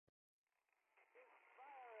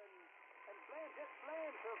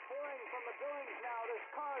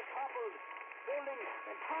There's cars toppled, buildings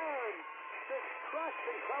entire, just crushed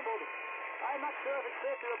and crumbled. I'm not sure if it's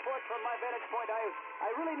safe to report from my vantage point. I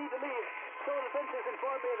really need to leave. Civil Defense has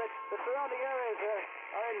informed me that the surrounding areas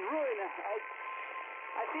are in ruin.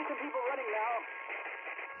 I see some people running now.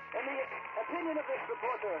 In the opinion of this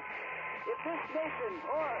reporter, if this nation,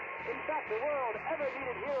 or in fact the world, ever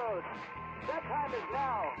needed heroes, that time is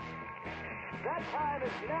now. That time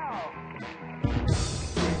is now.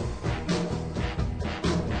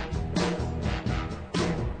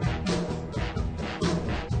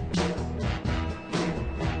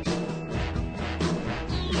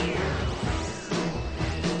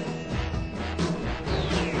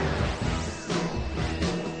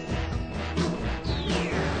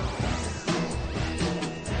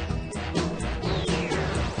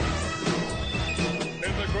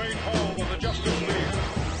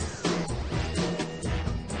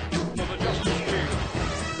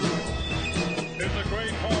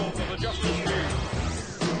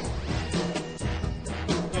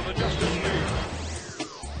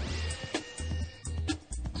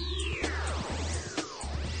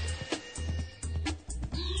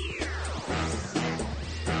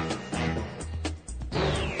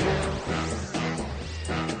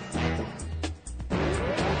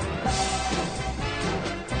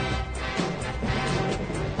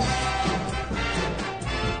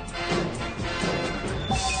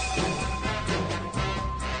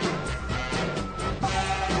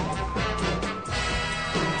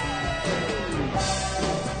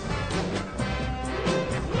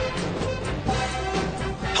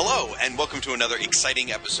 Welcome to another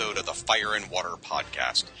exciting episode of the Fire and Water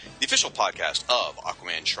Podcast, the official podcast of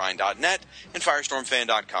AquamanShrine.net and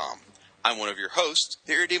FirestormFan.com. I'm one of your hosts,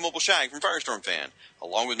 the irredeemable Shag from Firestorm Fan.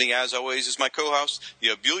 Along with me, as always, is my co-host, the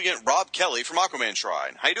ebullient Rob Kelly from Aquaman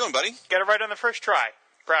Shrine. How you doing, buddy? Got it right on the first try.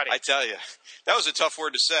 Proud of you. I tell you, that was a tough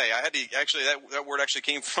word to say. I had to actually that word actually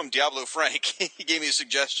came from Diablo Frank. He gave me a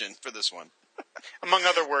suggestion for this one. Among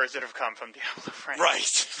other words that have come from Diablo Frank.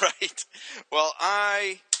 Right. Well,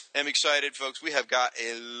 I am excited, folks. We have got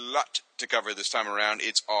a lot to cover this time around.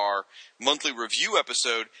 It's our monthly review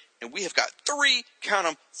episode, and we have got three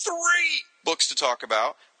books to talk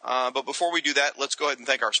about. But before we do that, let's go ahead and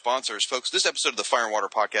thank our sponsors. Folks, this episode of the Fire and Water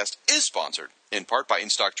Podcast is sponsored, in part, by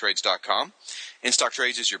InStockTrades.com. InStock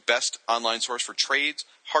Trades is your best online source for trades,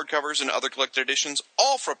 hardcovers, and other collected editions,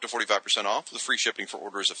 all for up to 45% off, with free shipping for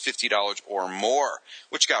orders of $50 or more.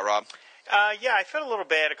 What you got, Rob? Yeah, I felt a little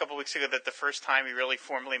bad a couple weeks ago that the first time we really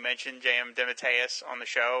formally mentioned J.M. DeMatteis on the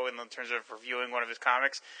show in terms of reviewing one of his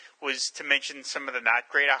comics was to mention some of the not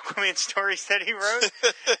great Aquaman stories that he wrote.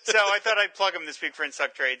 So I thought I'd plug him this week for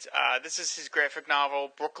InStock Trades. This is his graphic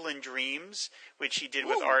novel, Brooklyn Dreams, which he did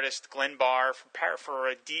with artist Glenn Barr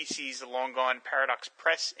for DC's Long Gone Paradox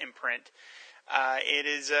Press imprint. It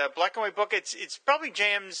is a black and white book. It's probably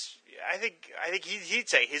J.M.'s, I think he'd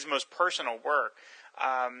say his most personal work.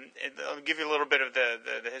 I'll give you a little bit of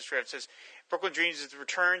the history of it. It says, Brooklyn Dreams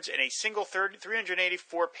returns in a single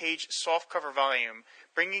 384-page softcover volume,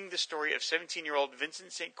 bringing the story of 17-year-old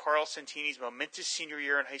Vincent St. Carl Santini's momentous senior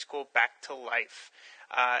year in high school back to life.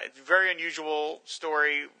 It's a very unusual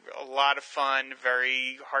story, a lot of fun,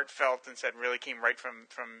 very heartfelt, and said really came right from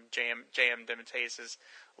J.M. DeMatteis'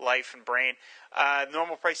 life and brain. The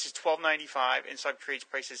normal price is $12.95. InStock Trades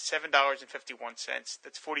price is $7.51.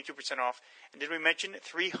 That's 42% off. And did we mention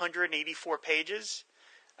 384 pages?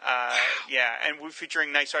 Yeah, and we're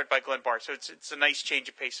featuring nice art by Glenn Barr. So it's a nice change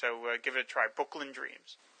of pace. So give it a try. Brooklyn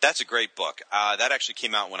Dreams. That's a great book. That actually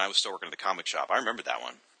came out when I was still working at the comic shop. I remember that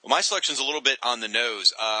one. Well, my selection's a little bit on the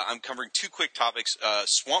nose. I'm covering two quick topics.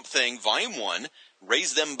 Swamp Thing, Volume 1,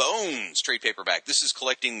 Raise Them Bones, trade paperback. This is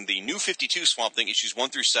collecting the New 52 Swamp Thing, issues 1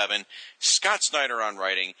 through 7. Scott Snyder on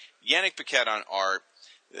writing, Yannick Paquette on art.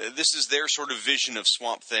 This is their sort of vision of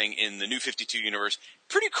Swamp Thing in the New 52 universe.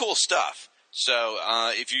 Pretty cool stuff. So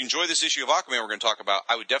if you enjoy this issue of Aquaman we're going to talk about,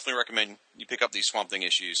 I would definitely recommend you pick up these Swamp Thing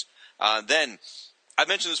issues. Then, I've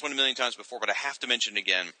mentioned this one a million times before, but I have to mention it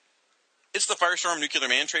again. It's the Firestorm Nuclear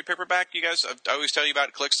Man trade paperback, you guys. I always tell you about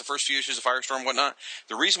it. Collects the first few issues of Firestorm and whatnot.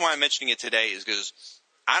 The reason why I'm mentioning it today is because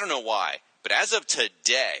I don't know why, but as of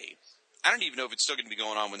today, I don't even know if it's still going to be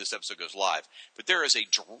going on when this episode goes live, but there is a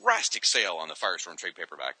drastic sale on the Firestorm trade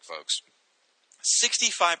paperback, folks.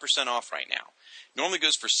 65% off right now. Normally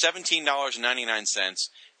goes for $17.99.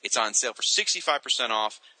 It's on sale for 65%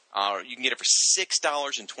 off. You can get it for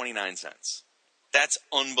 $6.29. That's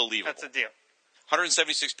unbelievable. That's a deal.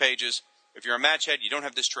 176 pages. If you're a match head, you don't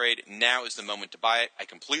have this trade, now is the moment to buy it. I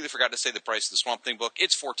completely forgot to say the price of the Swamp Thing book.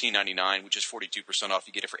 It's $14.99, which is 42% off.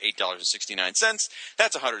 You get it for $8.69.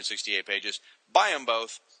 That's 168 pages. Buy them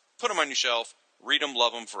both. Put them on your shelf. Read them,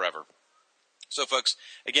 love them forever. So, folks,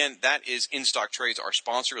 again, that is In Stock Trades, our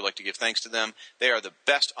sponsor. We'd like to give thanks to them. They are the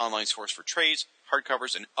best online source for trades,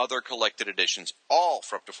 hardcovers, and other collected editions, all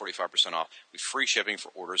for up to 45% off with free shipping for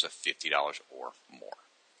orders of $50 or more.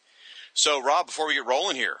 So, Rob, before we get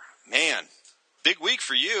rolling here, man, big week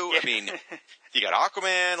for you. I mean, you got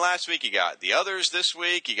Aquaman last week. You got the others this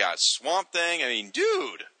week. You got Swamp Thing. I mean,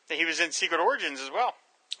 dude. He was in Secret Origins as well.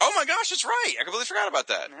 Oh, my gosh, that's right. I completely forgot about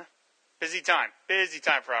that. Yeah. Busy time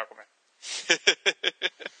for Aquaman.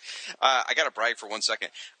 I got to brag for 1 second.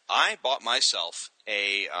 I bought myself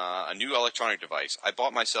a new electronic device. I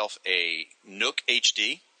bought myself a Nook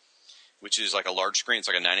HD, which is like a large screen. It's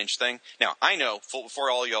like a 9-inch thing. Now, I know,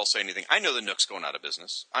 before all y'all say anything, I know the Nook's going out of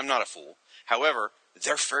business. I'm not a fool. However,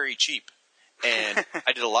 they're very cheap. And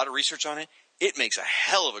I did a lot of research on it. It makes a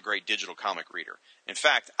hell of a great digital comic reader. In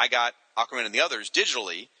fact, I got Aquaman and the Others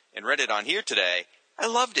digitally and read it on here today. I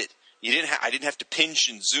loved it. I didn't have to pinch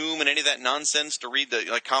and zoom and any of that nonsense to read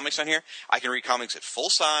the comics on here. I can read comics at full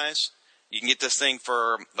size. You can get this thing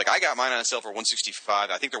for, I got mine on sale for $165.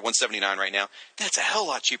 I think they're $179 right now. That's a hell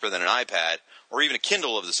lot cheaper than an iPad or even a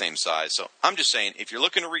Kindle of the same size. So I'm just saying, if you're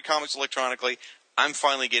looking to read comics electronically, I'm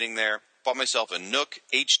finally getting there. Bought myself a Nook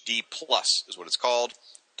HD Plus is what it's called.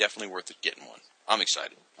 Definitely worth it getting one. I'm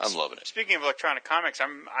excited. I'm loving it. Speaking of electronic comics,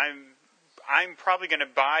 I'm probably going to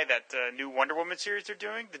buy that new Wonder Woman series they're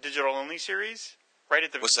doing, the digital-only series, right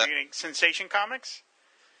at the beginning. Sensation Comics.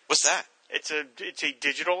 What's that? It's a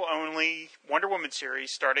digital-only Wonder Woman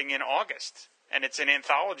series starting in August, and it's an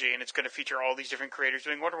anthology, and it's going to feature all these different creators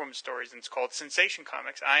doing Wonder Woman stories, and it's called Sensation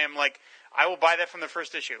Comics. I will buy that from the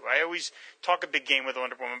first issue. I always talk a big game with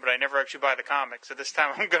Wonder Woman, but I never actually buy the comic, so this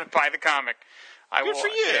time I'm going to buy the comic. Good for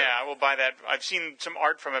you. Yeah, I will buy that. I've seen some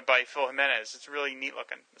art from it by Phil Jimenez. It's really neat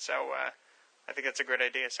looking. So I think that's a great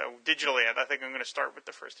idea. So digitally, I think I'm going to start with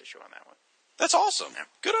the first issue on that one. That's awesome. Yeah.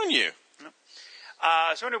 Good on you.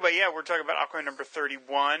 Yeah. So anyway, we're talking about Aquaman number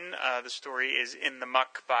 31. The story is In the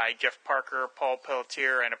Muck by Jeff Parker, Paul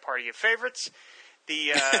Pelletier, and a party of favorites.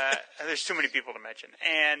 There's too many people to mention.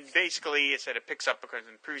 And basically, it picks up because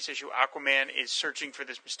in the previous issue, Aquaman is searching for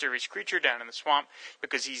this mysterious creature down in the swamp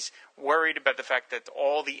because he's worried about the fact that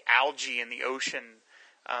all the algae in the ocean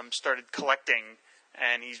started collecting,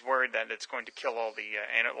 and he's worried that it's going to kill all the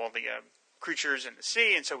creatures in the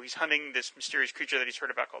sea. And so he's hunting this mysterious creature that he's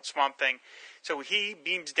heard about called Swamp Thing. So he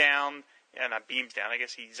beams down. Not beams down. I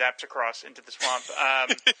guess he zaps across into the swamp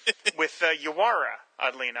with Yawara.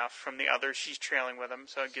 Oddly enough, from the others, she's trailing with him,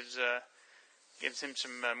 so it gives him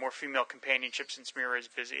some more female companionship since Mira is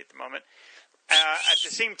busy at the moment. At the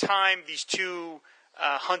same time, these two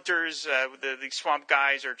hunters, the swamp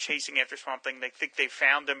guys, are chasing after Swamp Thing. They think they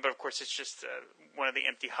found him, but of course it's just one of the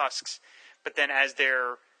empty husks. But then, as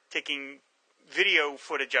they're taking video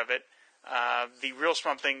footage of it, the real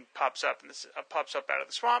Swamp Thing pops up out of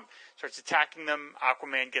the swamp, starts attacking them.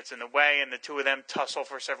 Aquaman gets in the way, and the two of them tussle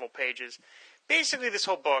for several pages. Basically, this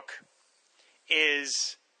whole book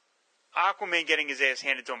is Aquaman getting his ass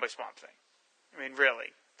handed to him by Swamp Thing. I mean,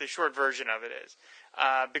 really, the short version of it is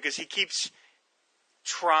because he keeps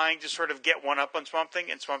trying to sort of get one up on Swamp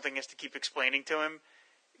Thing, and Swamp Thing has to keep explaining to him,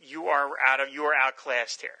 you are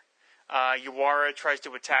outclassed here. Yawara tries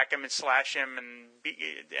to attack him and slash him, and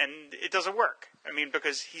it doesn't work. I mean,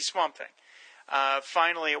 because he's Swamp Thing.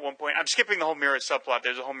 Finally, at one point, I'm skipping the whole Mira subplot.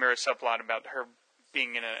 There's a whole Mira subplot about her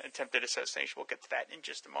being in an attempted assassination. We'll get to that in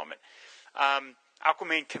just a moment.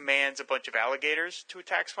 Aquaman commands a bunch of alligators to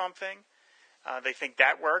attack Swamp Thing. They think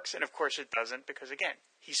that works, and of course it doesn't, because again,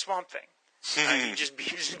 he's Swamp Thing. He just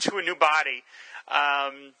beams into a new body,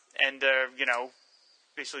 and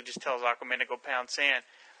basically just tells Aquaman to go pound sand.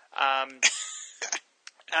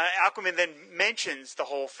 Aquaman then mentions the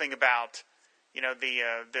whole thing about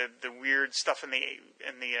the weird stuff in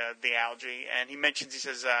the algae, and he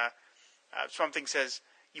says Swamp Thing says,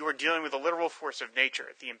 you are dealing with a literal force of nature.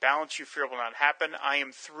 The imbalance you fear will not happen. I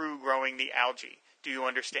am through growing the algae. Do you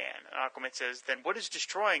understand? And Aquaman says, then what is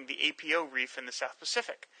destroying the APO reef in the South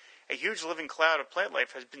Pacific? A huge living cloud of plant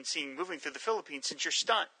life has been seen moving through the Philippines since your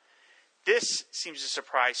stunt. This seems to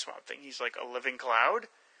surprise Swamp Thing. He's like, a living cloud?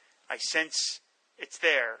 I sense it's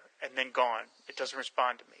there, and then gone. It doesn't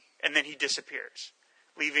respond to me. And then he disappears,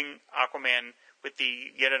 leaving Aquaman with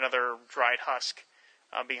yet another dried husk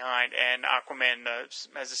behind. And Aquaman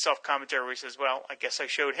has a self-commentary where he says, well, I guess I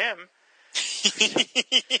showed him.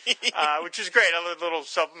 Which is great. A little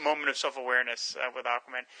moment of self-awareness with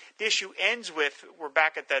Aquaman. The issue ends with, we're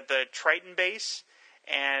back at the Triton base,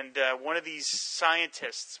 and one of these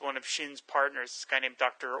scientists, one of Shin's partners, this guy named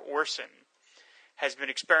Dr. Orson, has been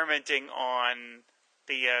experimenting on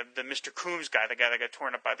the Mr. Coombs guy, the guy that got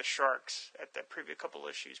torn up by the sharks at the couple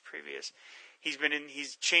issues previous.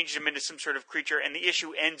 He's changed him into some sort of creature, and the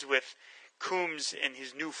issue ends with Coombs in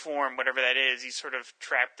his new form, whatever that is. He's sort of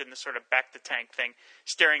trapped in the sort of back the tank thing,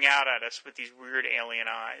 staring out at us with these weird alien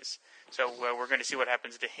eyes. So we're going to see what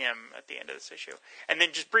happens to him at the end of this issue. And then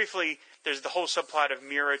just briefly, there's the whole subplot of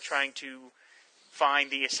Mira trying to find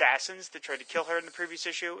the assassins that tried to kill her in the previous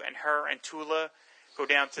issue, and her and Tula go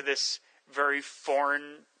down to this very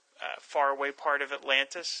foreign, faraway part of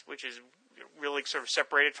Atlantis, which is really sort of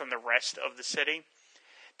separated from the rest of the city.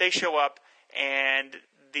 They show up, and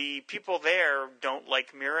the people there don't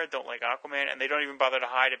like Mira, don't like Aquaman, and they don't even bother to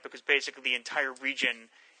hide it because basically the entire region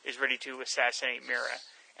is ready to assassinate Mira.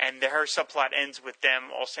 And her subplot ends with them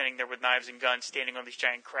all standing there with knives and guns, standing on these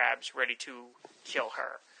giant crabs, ready to kill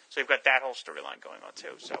her. So you've got that whole storyline going on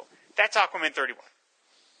too. So that's Aquaman 31.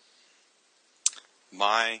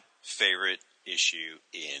 My favorite issue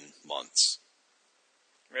in months.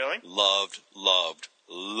 Really? Loved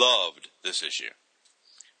this issue.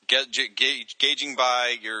 Gauging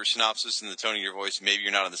by your synopsis and the tone of your voice, maybe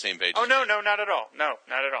you're not on the same page. Oh, no, not at all. No,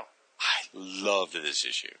 not at all. I loved this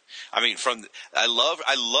issue. I mean, I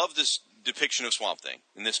love this depiction of Swamp Thing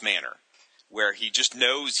in this manner, where he just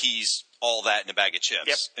knows he's all that in a bag of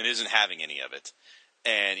chips and isn't having any of it.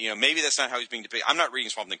 And, maybe that's not how he's being depicted. I'm not reading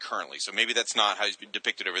Swamp Thing currently, so maybe that's not how he's been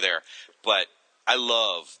depicted over there. But I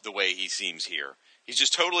love the way he seems here. He's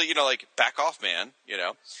just totally, back off, man,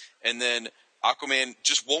 And then Aquaman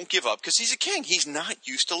just won't give up because he's a king. He's not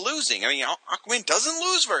used to losing. I mean, Aquaman doesn't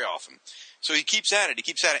lose very often. So he keeps at it.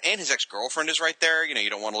 And his ex-girlfriend is right there. You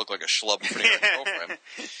don't want to look like a schlub in front of your girlfriend.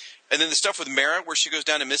 And then the stuff with Mara where she goes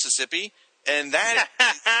down to Mississippi. And that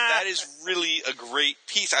is really a great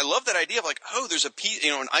piece. I love that idea of there's a piece,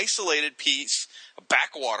 an isolated piece, a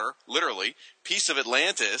backwater, literally, piece of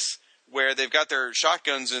Atlantis where they've got their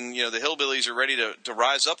shotguns and, the hillbillies are ready to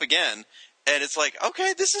rise up again. And it's like,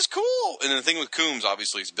 okay, this is cool. And the thing with Coombs,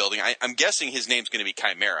 obviously, is building. I'm guessing his name's going to be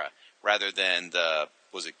Chimera rather than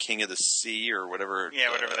was it King of the Sea or whatever? Yeah,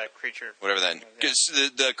 whatever that creature. Whatever that.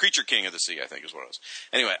 The creature king of the sea, I think, is what it was.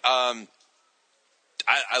 Anyway,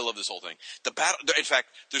 I love this whole thing. The battle. In fact,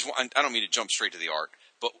 there's one. I don't mean to jump straight to the art,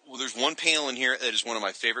 but there's one panel in here that is one of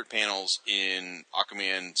my favorite panels in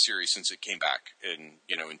Aquaman series since it came back in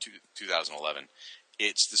 2011.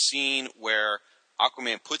 It's the scene where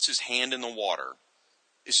Aquaman puts his hand in the water.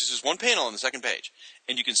 It's just one panel on the second page,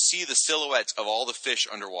 and you can see the silhouettes of all the fish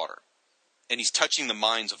underwater, and he's touching the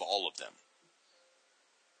minds of all of them.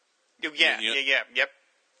 Yeah, yep.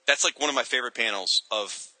 That's like one of my favorite panels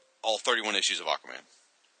of all 31 issues of Aquaman.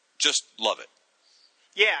 Just love it.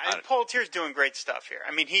 Yeah, and Paul Tier's doing great stuff here.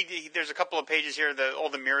 I mean, he there's a couple of pages here. All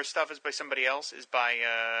the Mira stuff is by somebody else. Is by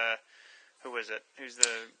who is it?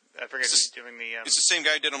 I forget who's doing the. It's the same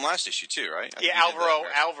guy who did them last issue too, right?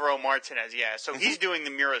 Alvaro Martinez. Yeah, so he's doing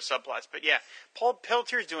the Mira subplots. But yeah, Paul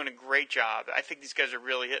Peltier's doing a great job. I think these guys are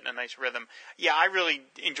really hitting a nice rhythm. Yeah, I really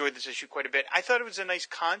enjoyed this issue quite a bit. I thought it was a nice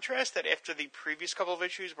contrast that after the previous couple of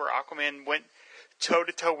issues where Aquaman went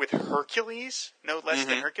toe-to-toe with Hercules, no less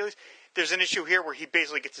than Hercules, there's an issue here where he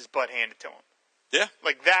basically gets his butt handed to him. Yeah.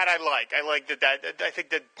 Like that I like. I like that. I think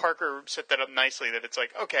that Parker set that up nicely, that it's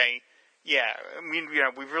like, okay, yeah, I mean,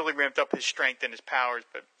 we've really ramped up his strength and his powers,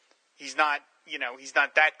 but he's not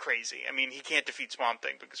that crazy. I mean, he can't defeat Swamp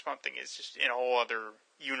Thing because Swamp Thing is just in a whole other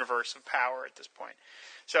universe of power at this point.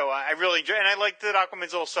 So I really enjoy, and I liked that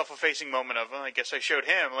Aquaman's little self-effacing moment of, I guess I showed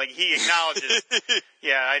him, like he acknowledges,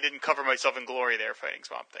 yeah, I didn't cover myself in glory there fighting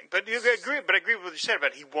Swamp Thing. But I agree with what you said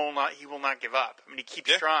about he will not give up. I mean, he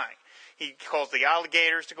keeps trying. He calls the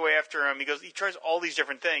alligators to go after him. He tries all these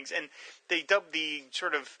different things, and they dub the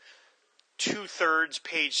sort of 2/3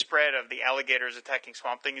 page spread of the alligators attacking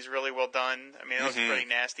Swamp Thing is really well done. I mean, it was pretty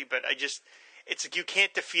nasty, but it's like you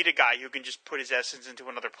can't defeat a guy who can just put his essence into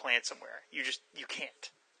another plant somewhere. You can't.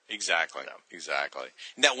 Exactly.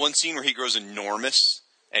 And that one scene where he grows enormous,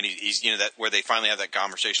 and he's that where they finally have that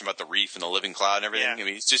conversation about the reef and the living cloud and everything. Yeah. I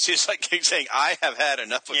mean, it's like he's saying, "I have had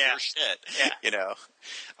enough of your shit." Yeah.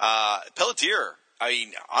 Pelletier. I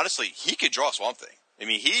mean, honestly, he could draw Swamp Thing. I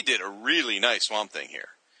mean, he did a really nice Swamp Thing here.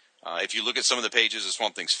 If you look at some of the pages of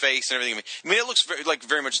Swamp Thing's face and everything, I mean, it looks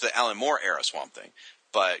very much the Alan Moore era Swamp Thing.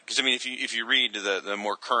 But because I mean, if you read the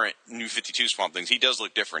more current New 52 Swamp Things, he does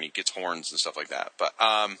look different. He gets horns and stuff like that. But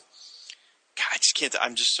God, I just can't.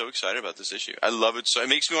 I'm just so excited about this issue. I love it. So it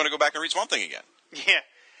makes me want to go back and read Swamp Thing again.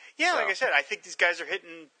 Yeah. Like I said, I think these guys are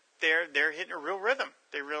hitting. They're hitting a real rhythm.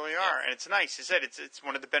 They really are, and it's nice. I said it's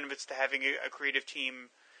one of the benefits to having a creative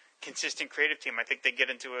team consistent creative team. I think they get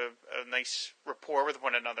into a nice rapport with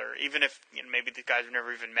one another, even if maybe the guys have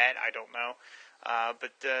never even met. I don't know,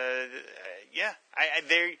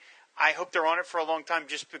 I hope they're on it for a long time,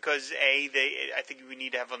 just because I think we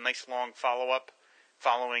need to have a nice long follow up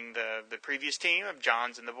following the previous team of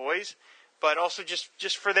Johns and the boys, but also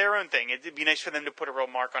just for their own thing. It'd be nice for them to put a real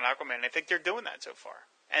mark on Aquaman, and I think they're doing that so far.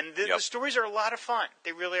 And the stories are a lot of fun.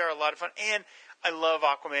 They really are a lot of fun, and I love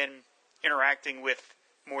Aquaman interacting with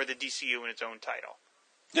more the DCU in its own title.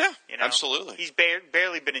 Yeah, absolutely. He's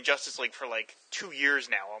barely been in Justice League for like 2 years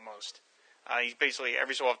now, almost. He's basically,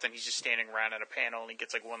 every so often, he's just standing around at a panel and he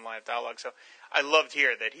gets like one line of dialogue. So I loved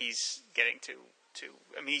here that he's getting to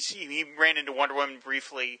I mean, he ran into Wonder Woman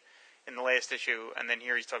briefly in the last issue, and then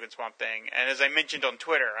here he's talking Swamp Thing. And as I mentioned on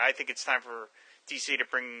Twitter, I think it's time for DC to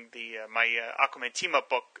bring my Aquaman team-up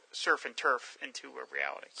book, Surf and Turf, into a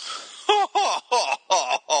reality.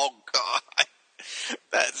 Oh, God.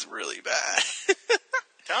 That's really bad.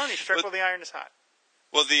 Telling you, struck while the iron is hot.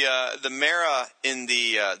 Well, the Mara in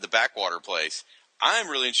the backwater place, I'm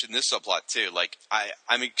really interested in this subplot, too. Like,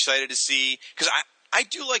 I'm excited to see, because I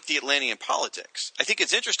do like the Atlantean politics. I think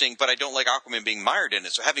it's interesting, but I don't like Aquaman being mired in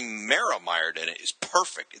it. So having Mara mired in it is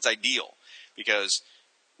perfect. It's ideal, because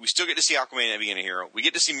we still get to see Aquaman being a hero. We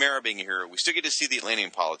get to see Mara being a hero. We still get to see the Atlantean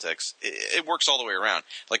politics. It works all the way around.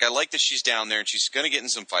 Like, I like that she's down there and she's going to get in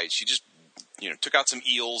some fights. She just, took out some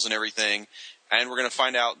eels and everything. And we're going to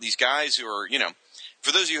find out these guys who are,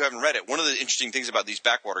 for those of you who haven't read it, one of the interesting things about these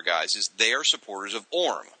backwater guys is they are supporters of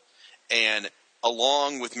Orm. And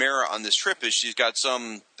along with Mara on this trip is she's got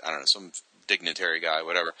some dignitary guy,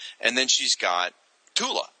 whatever. And then she's got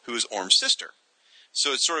Tula, who is Orm's sister.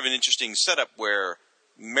 So it's sort of an interesting setup where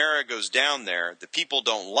Mara goes down there. The people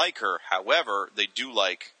don't like her. However, they do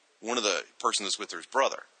like one of the person that's with her's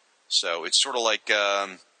brother. So it's sort of like,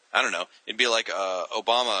 I don't know. It'd be like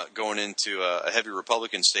Obama going into a heavy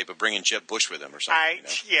Republican state, but bringing Jeb Bush with him or something.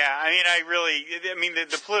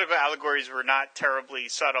 The political allegories were not terribly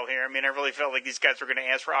subtle here. I mean, I really felt like these guys were going to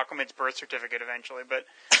ask for Aquaman's birth certificate eventually, but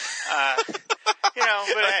hey,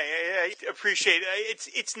 I appreciate it.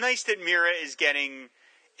 It's nice that Mira is getting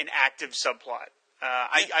an active subplot.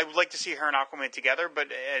 I would like to see her and Aquaman together,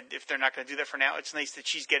 but if they're not going to do that for now, it's nice that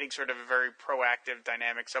she's getting sort of a very proactive,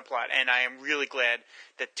 dynamic subplot. And I am really glad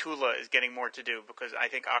that Tula is getting more to do, because I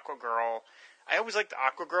think Aquagirl, I always liked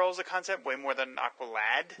Aquagirl as a concept way more than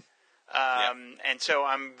Aqualad. And so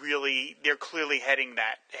they're clearly heading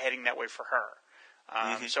that way for her.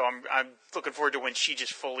 So I'm looking forward to when she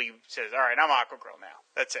just fully says, all right, I'm Aquagirl now.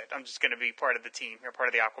 That's it. I'm just going to be part of the team. You're part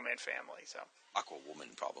of the Aquaman family. So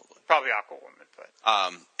Aquawoman, probably. Probably Aquawoman, but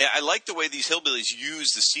I like the way these hillbillies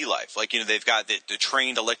use the sea life. Like, they've got the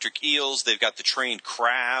trained electric eels, they've got the trained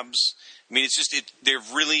crabs. I mean,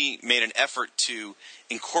 they've really made an effort to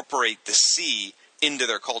incorporate the sea into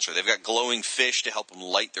their culture. They've got glowing fish to help them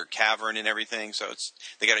light their cavern and everything. So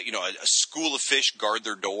they got a school of fish guard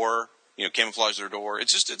their door. Camouflage their door.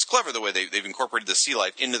 It's clever the way they've incorporated the sea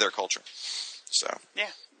life into their culture. So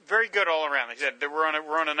yeah, very good all around. Like I said, we're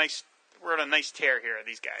on a nice tear here.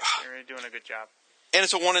 These guys, they're doing a good job. And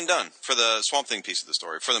it's a one and done for the Swamp Thing piece of the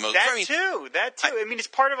story for the most. That too. I mean, it's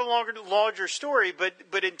part of a larger story,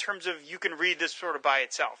 but in terms of you can read this sort of by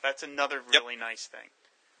itself. That's another really nice thing.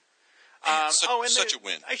 Such a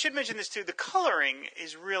win. I should mention this too. The coloring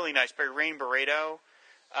is really nice by Rain Barreto.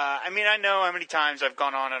 I know how many times I've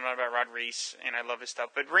gone on and on about Rod Reis, and I love his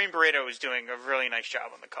stuff, but Rain Barreto is doing a really nice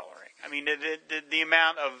job on the coloring. I mean, the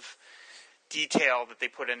amount of detail that they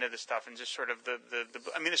put into the stuff, and just sort of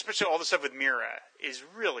especially all the stuff with Mira is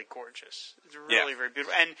really gorgeous. It's really very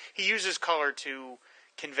beautiful, and he uses color to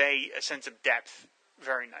convey a sense of depth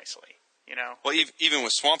very nicely. Well, even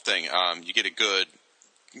with Swamp Thing, you get a good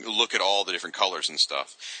look at all the different colors and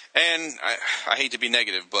stuff. And I hate to be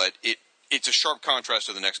negative, but it's a sharp contrast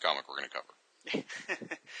to the next comic we're going to cover.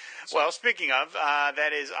 Well, speaking of,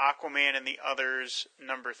 that is Aquaman and the Others,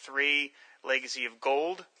 number 3, Legacy of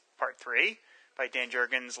Gold, part 3, by Dan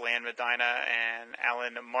Jurgens, Lan Medina, and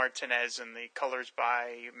Alan Martinez, and the colors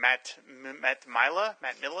by Matt Milla,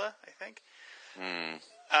 I think.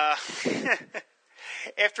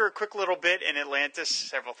 After a quick little bit in Atlantis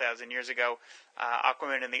several thousand years ago,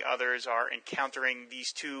 Aquaman and the Others are encountering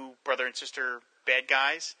these two brother and sister bad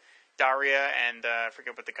guys, Daria and I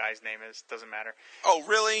forget what the guy's name is. Doesn't matter. Oh,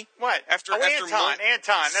 really? What? After Anton. That's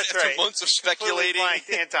right. After months of speculating.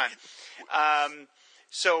 Anton.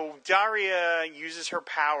 So Daria uses her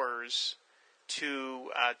powers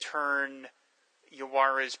to turn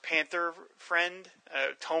Yawara's panther friend,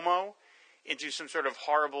 Tomo, into some sort of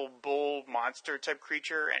horrible bull monster type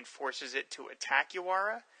creature and forces it to attack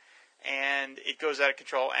Yawara. and it goes out of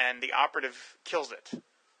control, and the operative kills it.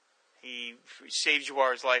 He saves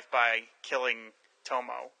Yuara's life by killing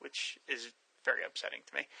Tomo, which is very upsetting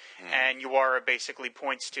to me. And Yuara basically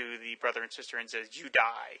points to the brother and sister and says, "You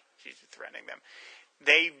die." She's threatening them.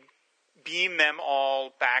 They beam them all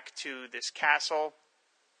back to this castle,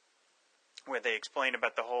 where they explain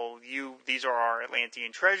about the whole, these are our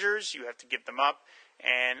Atlantean treasures, you have to give them up.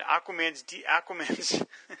 And Aquaman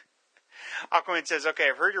says, "Okay,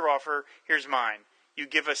 I've heard your offer, here's mine. You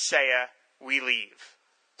give us Seiya, we leave."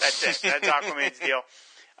 That's it. That's Aquaman's deal.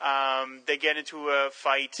 They get into a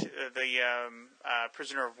fight. The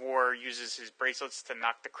prisoner of war uses his bracelets to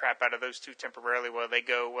knock the crap out of those two temporarily while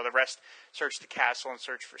the rest search the castle and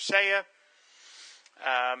search for Seiya.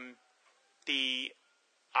 The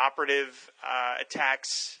operative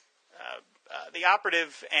attacks. The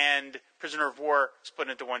operative and prisoner of war split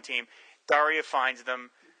into one team. Daria finds them.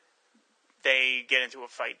 They get into a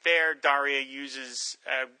fight there. Daria uses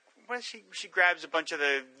she grabs a bunch of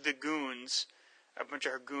the goons, a bunch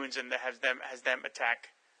of her goons, and has them attack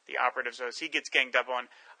the operative. So as he gets ganged up on,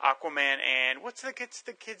 Aquaman and what's the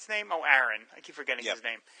kid's name? Oh, Aaron. I keep forgetting his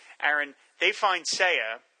name. Aaron. They find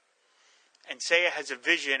Seiya, and Seiya has a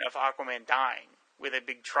vision of Aquaman dying with a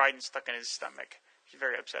big trident stuck in his stomach. She's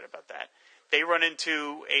very upset about that. They run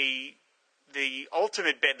into the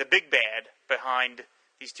ultimate bad, the big bad behind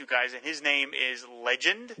these two guys, and his name is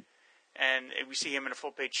Legend. And we see him in a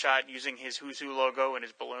full-page shot using his Who's Who logo and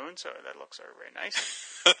his balloon, so that looks very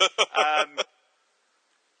nice.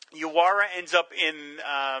 Yuara ends up in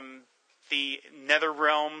the nether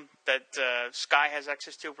realm that Sky has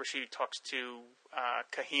access to, where she talks to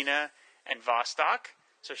Kahina and Vostok,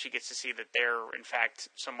 so she gets to see that they're, in fact,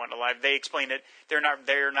 somewhat alive. They explain that they're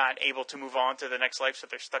not able to move on to the next life, so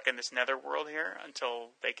they're stuck in this nether world here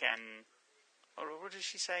until they can... what does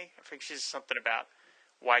she say? I think she says something about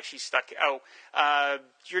why she's stuck.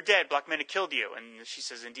 You're dead. Black Manta killed you. And she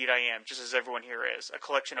says, "Indeed I am, just as everyone here is. A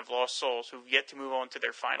collection of lost souls who've yet to move on to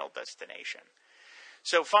their final destination."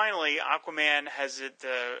 So finally, Aquaman has a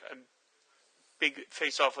big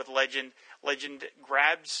face-off with Legend. Legend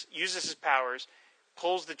uses his powers,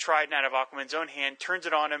 pulls the trident out of Aquaman's own hand, turns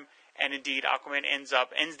it on him, and indeed Aquaman ends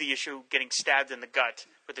the issue getting stabbed in the gut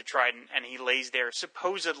with the trident, and he lays there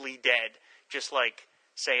supposedly dead, just like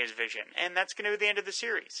Seiya's vision. And that's going to be the end of the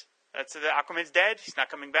series. Aquaman's dead, he's not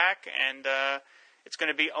coming back, and it's going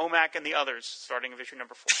to be OMAC and the others, starting with issue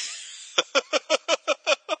number 4.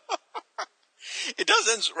 It does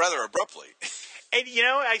end rather abruptly. And,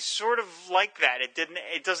 I sort of like that.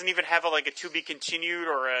 It doesn't even have a to be continued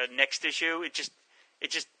or a next issue. It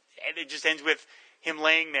just ends with him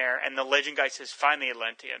laying there, and the Legend guy says, "Finally,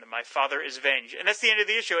 Atlantean, my father is avenged." And that's the end of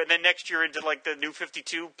the issue. And then next year into the New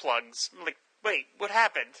 52 plugs. I'm like, wait, what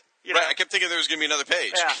happened? Right, I kept thinking there was going to be another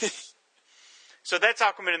page. Yeah. So that's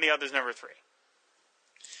Aquaman and the Others number 3.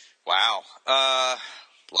 Wow. A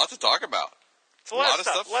lot to talk about. It's a lot of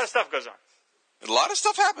stuff. A lot of stuff goes on. A lot of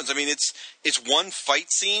stuff happens. I mean, it's one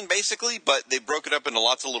fight scene, basically, but they broke it up into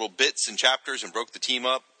lots of little bits and chapters and broke the team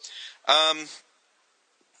up.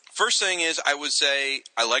 First thing is, I would say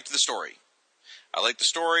I liked the story. I liked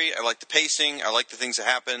the pacing, I liked the things that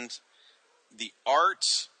happened. The art,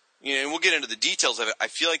 and we'll get into the details of it. I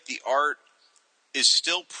feel like the art is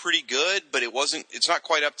still pretty good, but it's not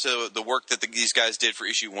quite up to the work that these guys did for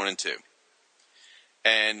issue 1 and 2.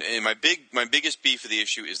 And my biggest beef of the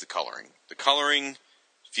issue is the coloring. The coloring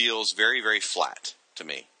feels very, very flat to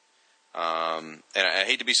me. And I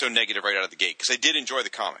hate to be so negative right out of the gate, because I did enjoy the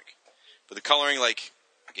comic. But the coloring, I'll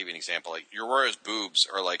give you an example. Aurora's boobs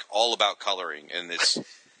are, all about coloring. And it's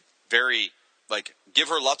very, give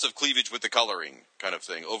her lots of cleavage with the coloring kind of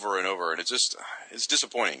thing over and over. And it's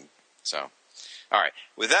disappointing. So, all right.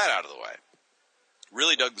 With that out of the way,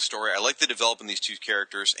 really dug the story. I like the development of these two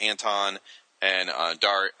characters, Anton and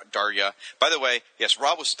Daria. By the way, yes,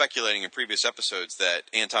 Rob was speculating in previous episodes that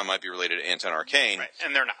Anton might be related to Anton Arcane. Right,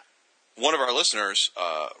 and they're not. One of our listeners,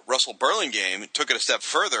 Russell Burlingame, took it a step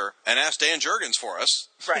further and asked Dan Jurgens for us.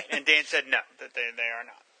 Right, and Dan said no, that they are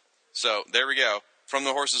not. So, there we go. From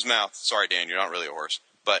the horse's mouth. Sorry, Dan, you're not really a horse.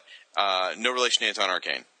 But no relation to Anton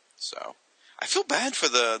Arcane. So, I feel bad for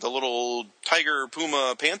the little tiger,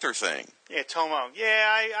 puma, panther thing. Yeah, Tomo. Yeah,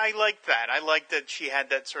 I liked that. I liked that she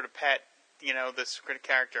had that sort of pet, this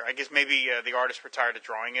character. I guess maybe the artist retired of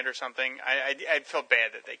drawing it or something. I felt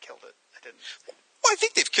bad that they killed it. I didn't. Well, I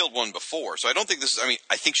think they've killed one before, so I don't think this is...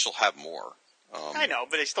 I think she'll have more. I know,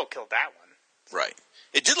 but they still killed that one. Right.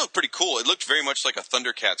 It did look pretty cool. It looked very much like a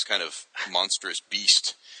Thundercats kind of monstrous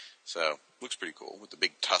beast. So, looks pretty cool with the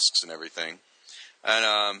big tusks and everything.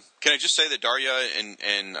 And can I just say that Daria and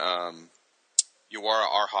Yawara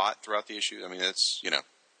are hot throughout the issue. I mean, that's,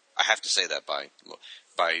 I have to say that by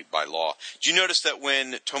law. Do you notice that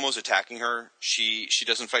when Tomo's attacking her, she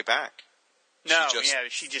doesn't fight back? No,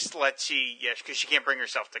 she just lets because she can't bring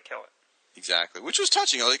herself to kill it. Exactly, which was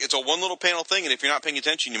touching. Like, it's a one little panel thing, and if you're not paying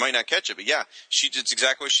attention, you might not catch it. But yeah, it's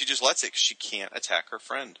exactly what she just lets it. 'Cause she can't attack her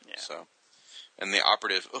friend. Yeah. So, and the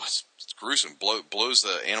operative, it's gruesome. Blows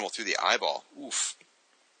the animal through the eyeball. Oof.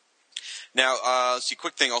 Now, let's see.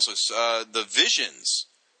 Quick thing also, the visions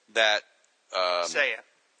that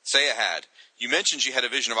Seiya had. You mentioned she had a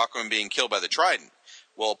vision of Aquaman being killed by the Trident.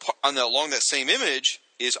 Well, along that same image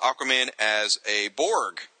is Aquaman as a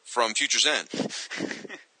Borg from Future's End.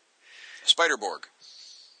 Spider-Borg.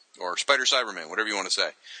 Or Spider-Cyberman, whatever you want to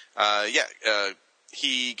say.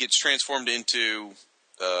 He gets transformed into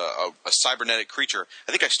a cybernetic creature.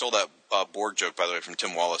 I think I stole that Borg joke, by the way, from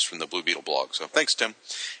Tim Wallace from the Blue Beetle blog. So thanks, Tim.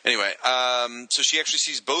 Anyway, so she actually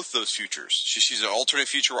sees both those futures. She sees an alternate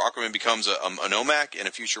future where Aquaman becomes an Omak and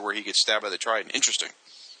a future where he gets stabbed by the Trident. Interesting.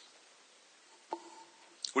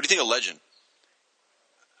 What do you think of Legend?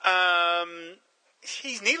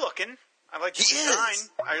 He's neat looking. I like the design.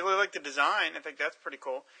 I really like the design. I think that's pretty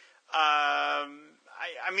cool. I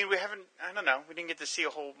mean, we don't know. We didn't get to see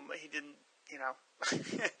he didn't,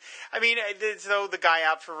 I mean, so the guy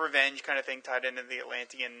out for revenge kind of thing tied into the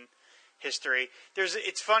Atlantean history.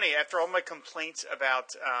 It's funny, after all my complaints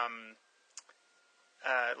about,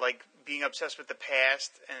 like, being obsessed with the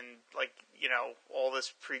past and, like, all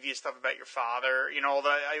this previous stuff about your father,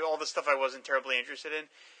 all the stuff I wasn't terribly interested in.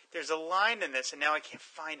 There's a line in this, and now I can't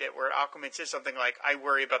find it, where Aquaman says something like, "I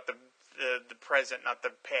worry about the present, not the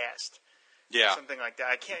past." Yeah. Or something like that.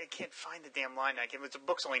 I can't find the damn line. The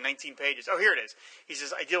book's only 19 pages. Oh, here it is. He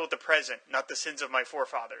says, "I deal with the present, not the sins of my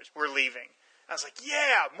forefathers. We're leaving." I was like,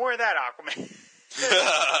 yeah, more of that, Aquaman.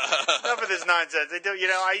 Enough of this nonsense.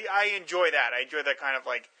 I enjoy that. I enjoy that kind of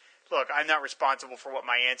like, look, I'm not responsible for what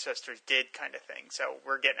my ancestors did kind of thing. So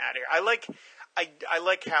we're getting out of here. I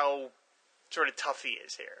like how sort of tough he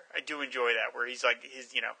is here. I do enjoy that, where he's like,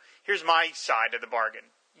 here's my side of the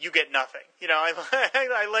bargain. You get nothing.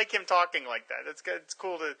 I like him talking like that. It's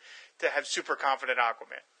cool to have super confident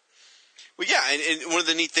Aquaman. Well, yeah, and one of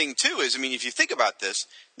the neat thing too is, I mean, if you think about this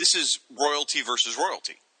is royalty versus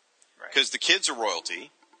royalty, because the kids are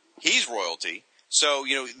royalty, he's royalty, so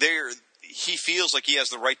he feels like he has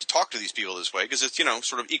the right to talk to these people this way because it's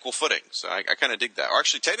sort of equal footing. So I kind of dig that. Or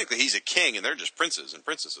actually, technically, he's a king and they're just princes and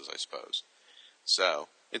princesses, I suppose. So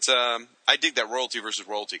it's I dig that royalty versus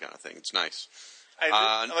royalty kind of thing. It's nice.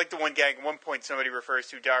 I like the one gag. At one point, somebody refers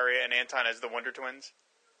to Daria and Anton as the Wonder Twins.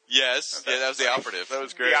 Yes, that was the operative. That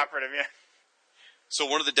was great. The operative, yeah. So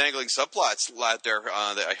one of the dangling subplots out there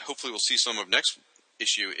that I hopefully will see some of next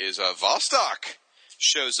issue is Vostok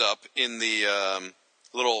shows up in the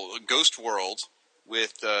little ghost world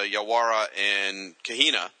with Yawara and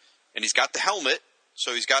Kahina, and he's got the helmet,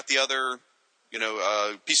 so he's got the other,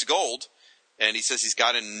 piece of gold, and he says he's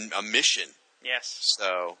got a mission. Yes.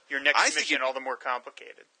 So your next mission, all the more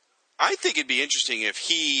complicated. I think it'd be interesting if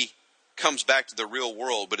he comes back to the real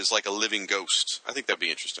world, but is like a living ghost. I think that'd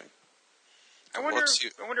be interesting. I wonder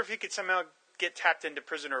if he could somehow get tapped into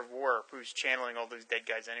Prisoner of War, who's channeling all those dead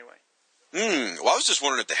guys anyway. Well, I was just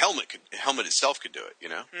wondering if the helmet itself could do it.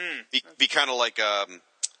 Be kind of like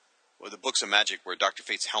the Books of Magic, where Dr.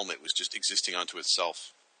 Fate's helmet was just existing onto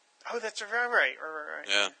itself. Oh, that's right.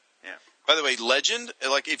 Yeah. Yeah. By the way, Legend,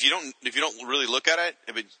 like if you don't really look at it,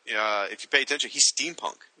 if you pay attention, he's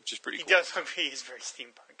steampunk, which is pretty cool. He is very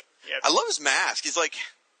steampunk. Yeah. I love his mask. He's like,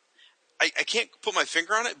 I can't put my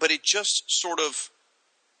finger on it, but it just sort of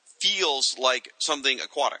feels like something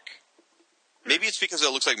aquatic. Maybe it's because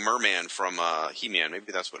it looks like Merman from He-Man.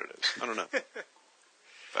 Maybe that's what it is. I don't know.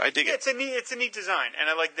 But I dig it. It's a neat design, and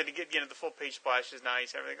I like that the full page splash is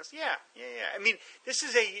nice. Everything else, yeah. I mean, this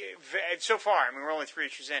is so far. I mean, we're only 3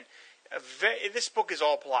 issues in. This book is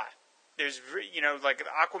all plot. There's like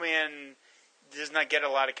Aquaman does not get a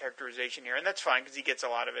lot of characterization here, and that's fine because he gets a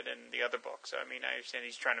lot of it in the other books. So, I mean, I understand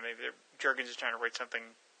he's trying to Jurgens is trying to write something,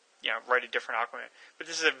 write a different Aquaman. But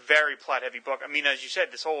this is a very plot heavy book. I mean, as you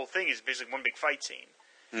said, this whole thing is basically one big fight scene.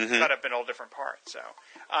 Mm-hmm. Cut up in all different parts. So,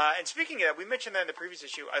 and speaking of that, we mentioned that in the previous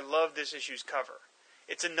issue. I love this issue's cover.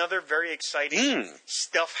 It's another very exciting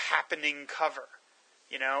stuff happening cover.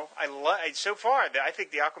 So far, I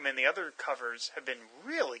think the Aquaman, the other covers have been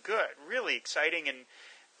really good, really exciting, and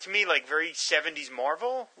to me, like very 70s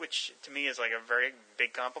Marvel, which to me is like a very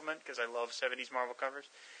big compliment because I love 70s Marvel covers.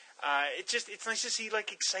 It's nice to see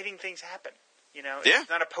like exciting things happen. It's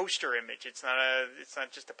not a poster image. It's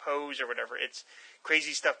not just a pose or whatever. It's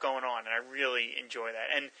crazy stuff going on, and I really enjoy that.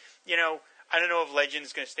 And I don't know if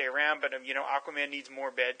Legend's going to stay around, but Aquaman needs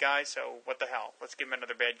more bad guys. So what the hell? Let's give him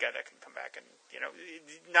another bad guy that can come back and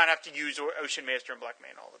not have to use Ocean Master and Black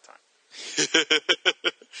Man all the time.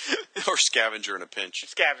 Or Scavenger in a pinch.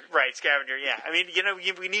 Scavenger. Yeah, I mean,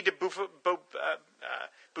 we need to boost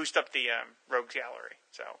up the Rogues Gallery.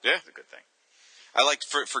 So that's a good thing. I like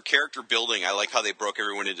for character building. I like how they broke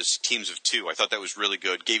everyone into teams of 2. I thought that was really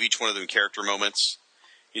good. Gave each one of them character moments.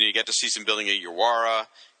 You got to see some building of Yawara.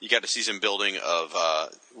 You got to see some building of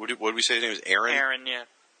what did we say his name was? Aaron. Aaron, yeah.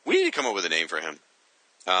 We need to come up with a name for him.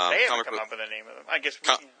 They haven't come up with a name of them. I guess.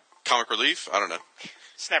 Comic Relief. I don't know.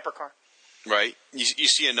 Snapper Car. Right. You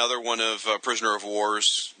see another one of Prisoner of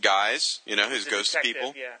War's guys. His ghost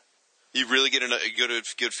people. Yeah. You really get a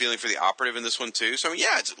good feeling for the operative in this one too. So I mean,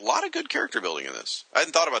 it's a lot of good character building in this. I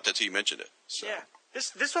hadn't thought about that till you mentioned it. So. Yeah.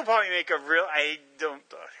 This will probably make a real. I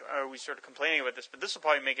always sort of complaining about this, but this will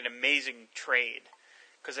probably make an amazing trade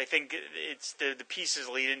because I think it's the pieces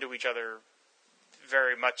lead into each other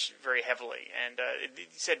very heavily. And he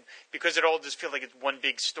said because it all just feels like it's one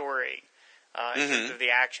big story in terms of the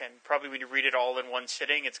action. Probably when you read it all in one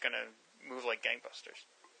sitting, it's going to move like gangbusters.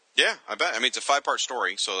 Yeah, I bet. I mean, it's a 5-part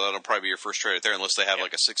story, so that'll probably be your first trade right there, unless they have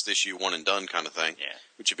like a 6th issue, one and done kind of thing. Yeah,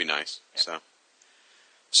 which would be nice. Yeah.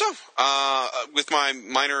 So, with my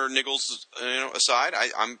minor niggles, aside,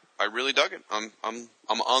 I really dug it. I'm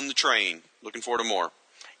on the train. Looking forward to more.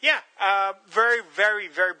 Yeah, very, very,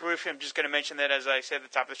 very briefly, I'm just going to mention that, as I said at the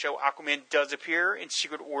top of the show, Aquaman does appear in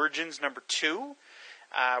Secret Origins #2,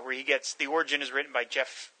 where he gets the origin is written by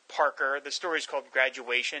Jeff Parker. The story is called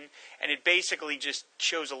Graduation, and it basically just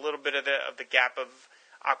shows a little bit of the gap of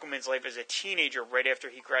Aquaman's life as a teenager right after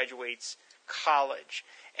he graduates college.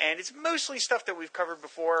 And it's mostly stuff that we've covered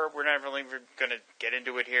before. We're not really going to get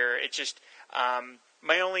into it here. It's just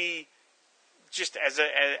my only, just as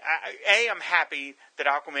I'm happy that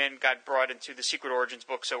Aquaman got brought into the Secret Origins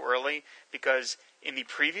book so early, because in the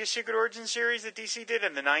previous Secret Origins series that DC did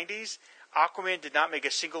in the 90s, Aquaman did not make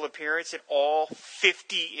a single appearance in all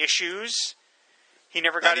 50 issues. He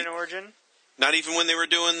never got an origin. Not even when they were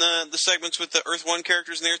doing the segments with the Earth 1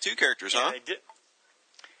 characters and the Earth 2 characters, huh? They did.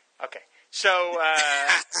 Okay. So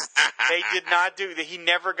they did not do that. He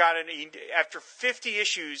never got after 50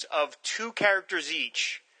 issues of 2 characters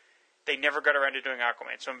each, they never got around to doing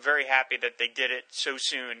Aquaman. So I'm very happy that they did it so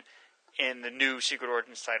soon in the new Secret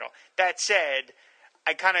Origins title. That said,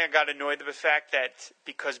 I kind of got annoyed with the fact that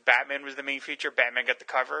because Batman was the main feature, Batman got the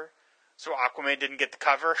cover. So Aquaman didn't get the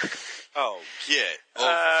cover. Oh, yeah.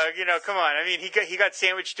 Come on. I mean, he got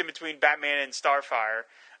sandwiched in between Batman and Starfire.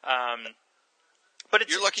 But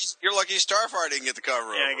you're lucky Starfire didn't get the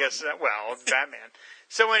cover. Yeah, I guess. Batman.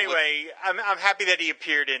 So anyway, I'm happy that he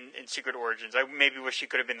appeared in Secret Origins. I maybe wish he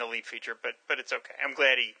could have been the lead feature, but it's okay. I'm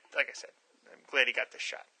glad he got this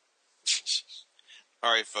shot.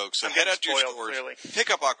 All right, folks. So head out to your stores. Clearly. Pick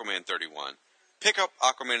up Aquaman 31. Pick up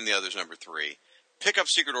Aquaman and the Others #3. Pick up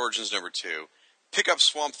Secret Origins #2. Pick up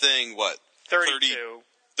Swamp Thing.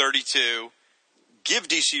 32. Give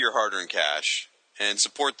DC your hard-earned cash. And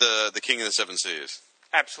support the King of the Seven Seas.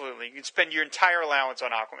 Absolutely. You can spend your entire allowance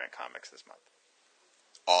on Aquaman comics this month.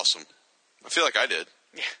 Awesome. I feel like I did.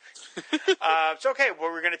 Yeah. Okay.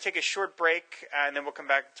 Well, we're going to take a short break, and then we'll come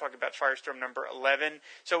back and talk about Firestorm #11.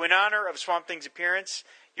 So in honor of Swamp Thing's appearance,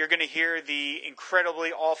 you're going to hear the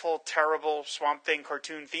incredibly awful, terrible Swamp Thing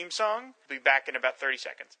cartoon theme song. We'll be back in about 30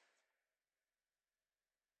 seconds.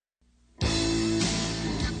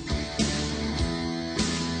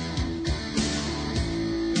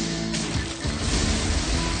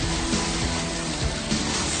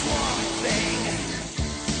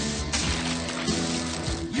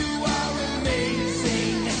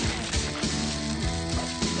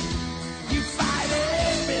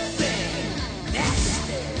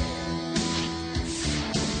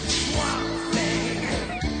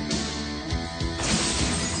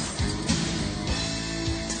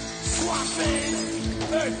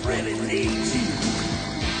 Earth really needs you.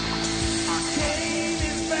 Arcane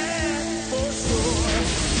is bad for sure.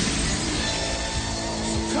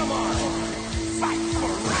 Come on, fight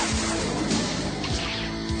for right.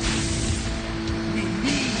 We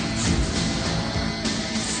need you.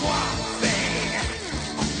 Swamp Thing.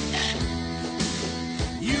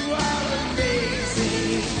 You are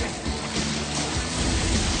amazing.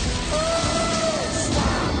 Oh,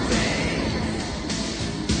 Swamp Thing.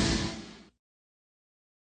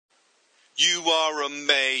 You are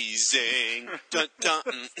amazing. Dun, dun,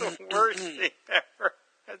 It's the worst thing ever.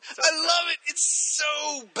 That's so I bad. love it. It's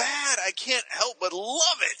so bad. I can't help but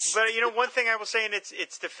love it. But one thing I will say in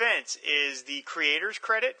its defense is the creator's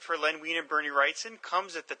credit for Len Wein and Bernie Wrightson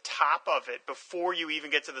comes at the top of it before you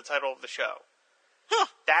even get to the title of the show. Huh,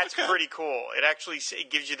 That's okay. pretty cool. It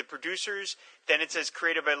gives you the producers, then it says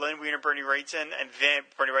created by Len Wein and Bernie Wrightson, and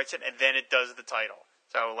then it does the title.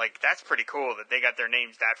 So that's pretty cool that they got their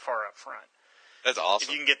names that far up front. That's awesome.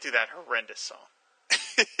 If you can get through that horrendous song.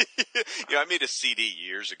 I made a CD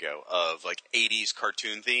years ago of 80s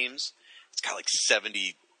cartoon themes. It's got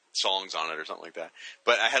 70 songs on it or something like that.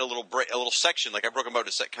 But I had a little section, I broke them up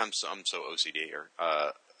into I'm so OCD or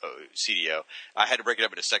CDO. I had to break it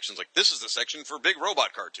up into sections this is the section for big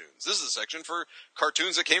robot cartoons. This is the section for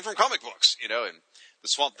cartoons that came from comic books, and the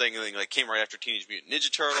Swamp Thing came right after Teenage Mutant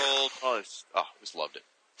Ninja Turtles. Just loved it.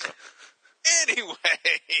 So. Anyway,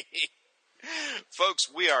 folks,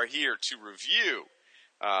 we are here to review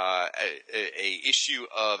a issue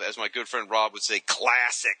of, as my good friend Rob would say,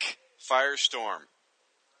 classic Firestorm.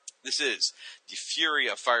 This is The Fury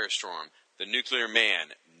of Firestorm, The Nuclear Man,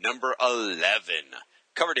 number 11.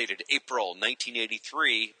 Cover dated April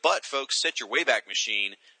 1983. But, folks, set your Wayback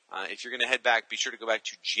Machine. If you're going to head back, be sure to go back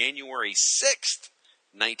to January 6th,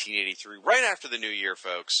 1983, right after the new year,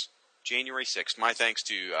 folks. January 6th. My thanks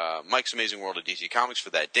to Mike's Amazing World of DC Comics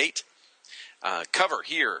for that date. Cover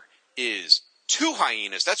here is two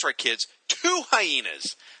hyenas. That's right, kids. Two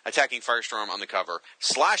hyenas attacking Firestorm on the cover,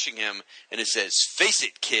 slashing him, and it says, "Face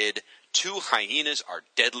it, kid, two hyenas are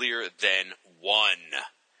deadlier than one."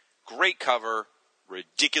 Great cover,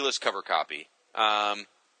 ridiculous cover copy.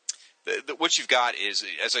 What you've got is,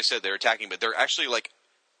 as I said, they're attacking, but they're actually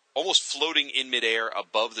almost floating in midair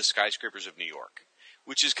above the skyscrapers of New York,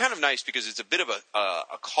 which is kind of nice because it's a bit of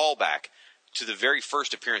a callback to the very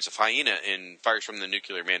first appearance of Hyena in Firestorm the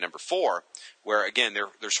Nuclear Man number 4, where, again,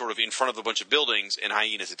 they're sort of in front of a bunch of buildings and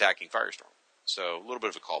Hyena's attacking Firestorm. So a little bit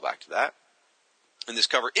of a callback to that. And this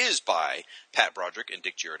cover is by Pat Broderick and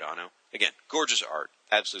Dick Giordano. Again, gorgeous art.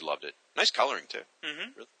 Absolutely loved it. Nice coloring, too.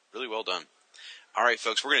 Mm-hmm. Really, really well done. All right,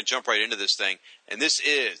 folks, we're going to jump right into this thing. And this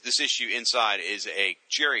issue inside is a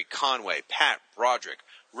Jerry Conway, Pat Broderick,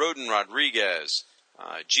 Roden Rodriguez,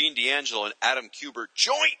 Gene D'Angelo, and Adam Kubert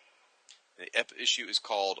joint. The issue is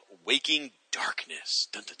called Waking Darkness.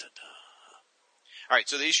 Dun, dun, dun, dun. All right,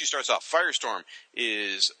 so the issue starts off. Firestorm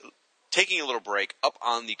is taking a little break up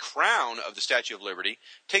on the crown of the Statue of Liberty,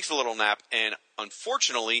 takes a little nap, and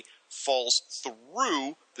unfortunately falls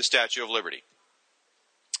through the Statue of Liberty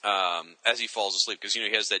as he falls asleep, because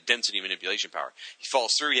he has that density manipulation power. He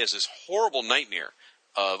falls through. He has this horrible nightmare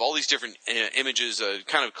of all these different images,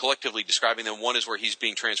 kind of collectively describing them. One is where he's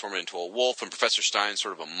being transformed into a wolf, and Professor Stein's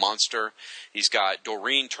sort of a monster. He's got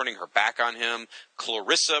Doreen turning her back on him.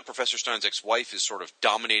 Clarissa, Professor Stein's ex-wife, is sort of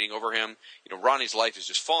dominating over him. Ronnie's life is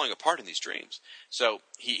just falling apart in these dreams. So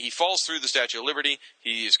he falls through the Statue of Liberty.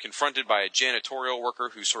 He is confronted by a janitorial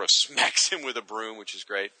worker who sort of smacks him with a broom, which is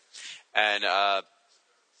great. And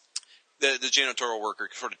the janitorial worker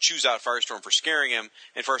sort of chews out Firestorm for scaring him,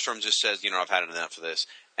 and Firestorm just says, I've had enough of this,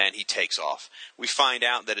 and he takes off. We find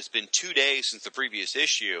out that it's been 2 days since the previous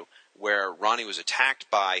issue where Ronnie was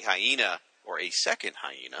attacked by Hyena, or a second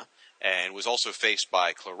Hyena, and was also faced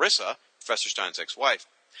by Clarissa, Professor Stein's ex-wife.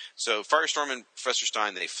 So Firestorm and Professor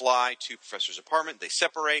Stein, they fly to Professor's apartment, they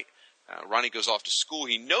separate, Ronnie goes off to school,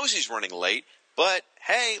 he knows he's running late, but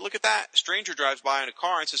hey, look at that, a stranger drives by in a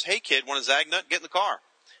car and says, "Hey kid, want a Zagnut? Get in the car."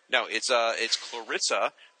 No, it's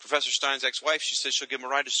Clarissa, Professor Stein's ex-wife. She says she'll give him a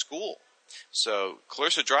ride to school. So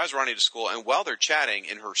Clarissa drives Ronnie to school, and while they're chatting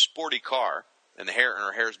in her sporty car, and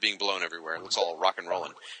her hair is being blown everywhere, it looks all rock and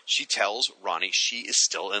rolling, she tells Ronnie she is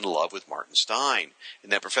still in love with Martin Stein,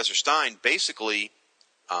 and that Professor Stein basically,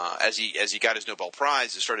 as he got his Nobel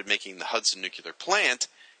Prize and started making the Hudson nuclear plant,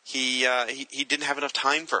 he didn't have enough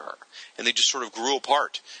time for her, and they just sort of grew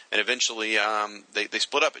apart, and eventually they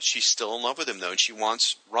split up. But she's still in love with him though, and she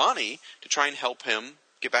wants Ronnie to try and help them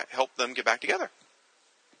get back together.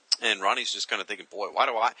 And Ronnie's just kind of thinking, boy,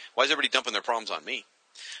 why is everybody dumping their problems on me?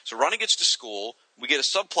 So Ronnie gets to school. We get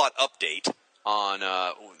a subplot update on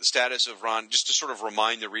the status of Ron, just to sort of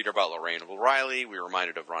remind the reader about Lorraine O'Reilly. We're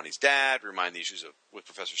reminded of Ronnie's dad. We remind the issues with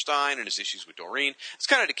Professor Stein and his issues with Doreen. It's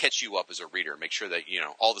kind of to catch you up as a reader, make sure that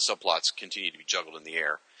all the subplots continue to be juggled in the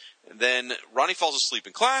air. And then Ronnie falls asleep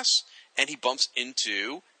in class, and he bumps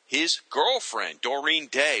into his girlfriend, Doreen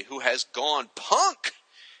Day, who has gone punk.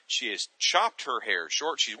 She has chopped her hair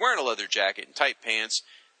short. She's wearing a leather jacket and tight pants.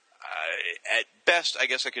 At best, I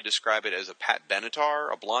guess I could describe it as a Pat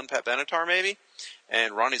Benatar, a blonde Pat Benatar maybe.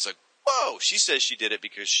 And Ronnie's like, whoa, she says she did it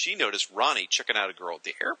because she noticed Ronnie checking out a girl at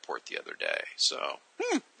the airport the other day. So,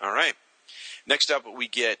 all right. Next up, we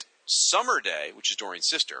get Summer Day, which is Doreen's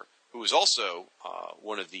sister, who is also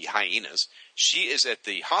one of the hyenas. She is at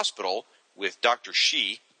the hospital with Dr.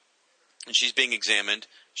 Shi, and she's being examined.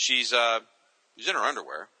 She's in her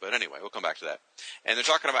underwear, but anyway, we'll come back to that. And they're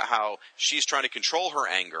talking about how she's trying to control her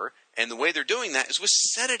anger, and the way they're doing that is with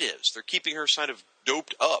sedatives. They're keeping her kind of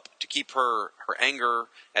doped up to keep her anger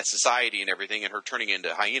at society and everything, and her turning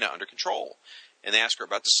into hyena under control. And they ask her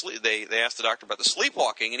about the sleep. They ask the doctor about the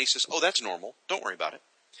sleepwalking, and he says, "Oh, that's normal. Don't worry about it."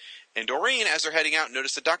 And Doreen, as they're heading out,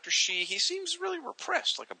 noticed that Dr. Shi, he seems really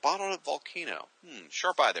repressed, like a bottled up volcano.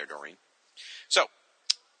 Sharp eye there, Doreen. So,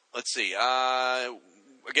 let's see.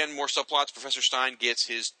 Again, more subplots. Professor Stein gets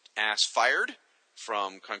his ass fired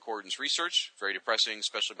from Concordance Research. Very depressing,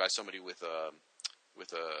 especially by somebody with a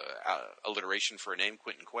alliteration for a name,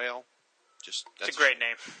 Quentin Quayle. It's a great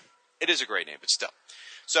name. It is a great name, but still.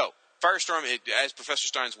 So, Firestorm, as Professor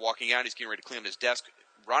Stein's walking out, he's getting ready to clean up his desk.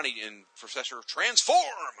 Ronnie and Professor transform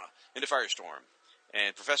into Firestorm.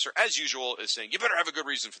 And Professor, as usual, is saying, "You better have a good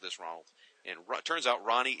reason for this, Ronald." And turns out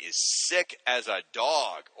Ronnie is sick as a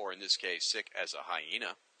dog, or in this case, sick as a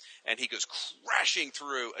hyena. And he goes crashing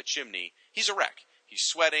through a chimney. He's a wreck. He's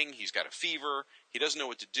sweating. He's got a fever. He doesn't know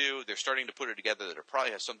what to do. They're starting to put it together that it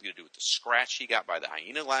probably has something to do with the scratch he got by the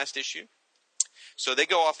hyena last issue. So they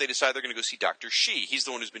go off. They decide they're going to go see Dr. Shi. He's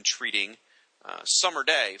the one who's been treating Summer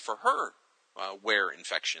Day for her wear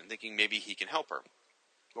infection, thinking maybe he can help her.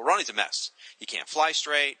 Well, Ronnie's a mess. He can't fly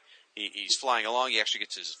straight. He's flying along. He actually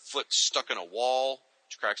gets his foot stuck in a wall,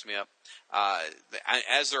 which cracks me up.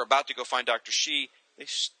 As they're about to go find Dr. Shi, they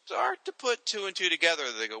start to put two and two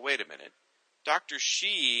together. They go, wait a minute. Dr.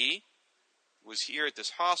 Shi was here at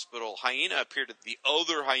this hospital. The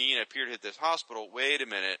other hyena appeared at this hospital. Wait a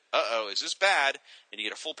minute. Uh-oh, is this bad? And you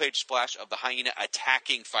get a full-page splash of the hyena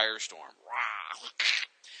attacking Firestorm.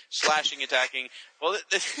 Slashing, attacking. Well,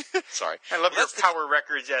 sorry. I love your Power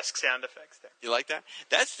Records-esque sound effects there. You like that?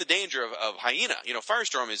 That's the danger of hyena. You know,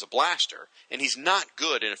 Firestorm is a blaster, and he's not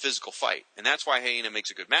good in a physical fight. And that's why hyena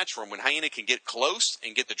makes a good match for him. When hyena can get close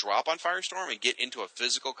and get the drop on Firestorm and get into a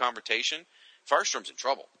physical confrontation, Firestorm's in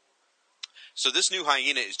trouble. So this new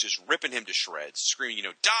hyena is just ripping him to shreds, screaming,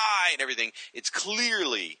 die and everything. It's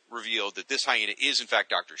clearly revealed that this hyena is, in fact,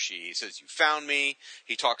 Dr. Shi. He says, "You found me."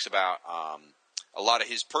 He talks about a lot of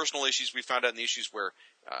his personal issues. We found out in the issues where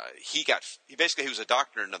he was a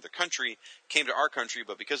doctor in another country, came to our country,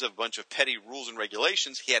 but because of a bunch of petty rules and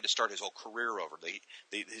regulations, he had to start his whole career over.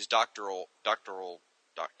 His doctorate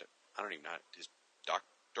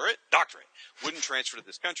wouldn't transfer to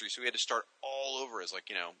this country, so he had to start all over as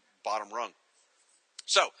bottom rung.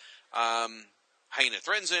 So, hyena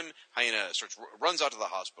threatens him. Hyena runs out of the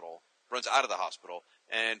hospital,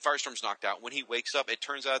 and Firestorm's knocked out. When he wakes up, it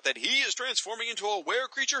turns out that he is transforming into a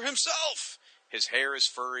were-creature himself. His hair is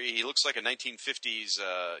furry. He looks like a 1950s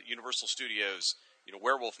Universal Studios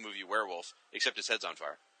werewolf movie werewolf, except his head's on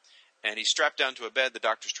fire. And he's strapped down to a bed. The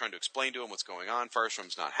doctor's trying to explain to him what's going on.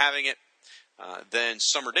 Firestorm's not having it. Then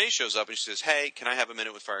Summer Day shows up and she says, "Hey, can I have a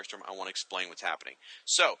minute with Firestorm? I want to explain what's happening."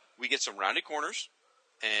 So we get some rounded corners,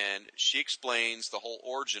 and she explains the whole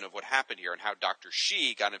origin of what happened here and how Dr.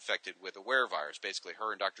 Shi got infected with a werevirus. Basically,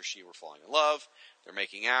 her and Dr. Shi were falling in love. They're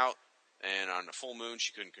making out, and on a full moon,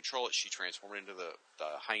 she couldn't control it. She transformed into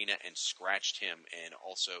the hyena and scratched him and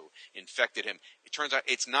also infected him. It turns out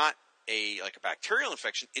it's not a bacterial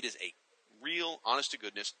infection. It is a real,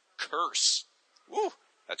 honest-to-goodness curse. Woo!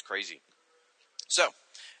 That's crazy. So,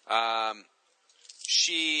 as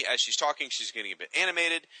she's talking, she's getting a bit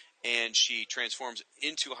animated, and she transforms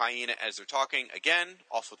into a hyena as they're talking. Again,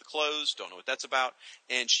 off with the clothes, don't know what that's about.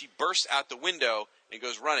 And she bursts out the window and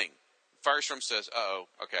goes running. Firestorm says, "Uh-oh,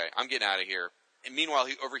 okay, I'm getting out of here." And meanwhile,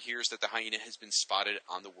 he overhears that the hyena has been spotted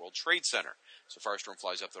on the World Trade Center. So Firestorm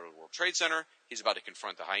flies up to the World Trade Center. He's about to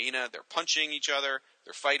confront the hyena. They're punching each other.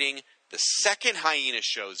 They're fighting. The second hyena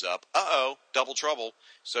shows up. Uh-oh, double trouble.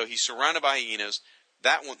 So he's surrounded by hyenas.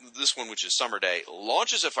 This one, which is Summer Day,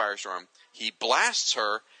 launches a Firestorm. He blasts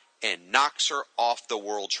her and knocks her off the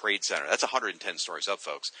World Trade Center. That's 110 stories up,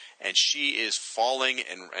 folks. And she is falling,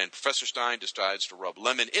 and Professor Stein decides to rub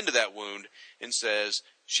lemon into that wound and says,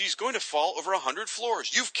 "She's going to fall over 100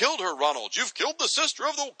 floors. You've killed her, Ronald. You've killed the sister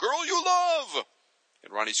of the girl you love."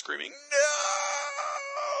 And Ronnie's screaming,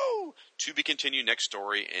 "No!" To be continued next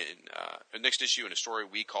story next issue in a story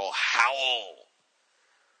we call Howl.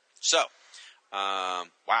 So,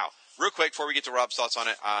 wow. Real quick before we get to Rob's thoughts on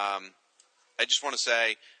it, I just want to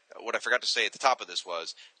say what I forgot to say at the top of this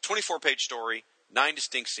was 24-page story, 9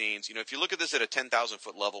 distinct scenes. If you look at this at a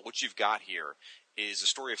 10,000-foot level, what you've got here is a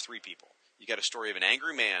story of 3 people. You got a story of an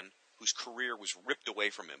angry man whose career was ripped away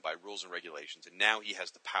from him by rules and regulations, and now he has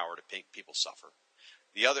the power to make people suffer.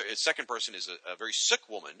 The second person is a very sick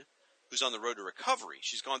woman who's on the road to recovery.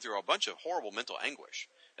 She's gone through a bunch of horrible mental anguish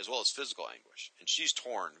as well as physical anguish, and she's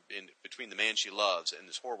torn in between the man she loves and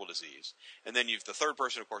this horrible disease. And then the third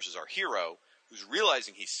person, of course, is our hero, who's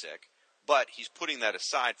realizing he's sick, but he's putting that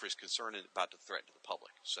aside for his concern about the threat to the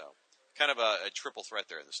public. So, kind of a triple threat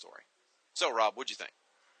there in the story. So, Rob, what'd you think?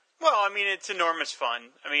 Well, I mean, it's enormous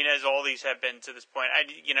fun. I mean, as all these have been to this point.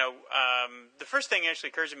 The first thing actually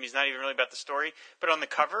occurs to me is not even really about the story, but on the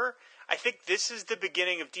cover, I think this is the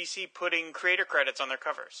beginning of DC putting creator credits on their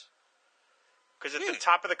covers. Because at the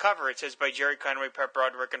top of the cover, it says by Jerry Conway, Pep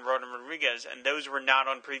Broderick, and Ronan Rodriguez, and those were not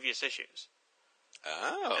on previous issues.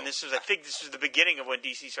 Oh. And I think this was the beginning of when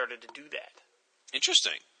DC started to do that.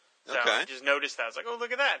 Interesting. So Okay. I just noticed that. I was like, oh,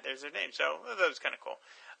 look at that. There's their name. So that was kind of cool.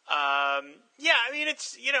 Yeah, I mean,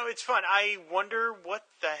 it's fun. I wonder what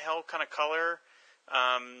the hell kind of color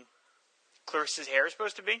Clarissa's hair is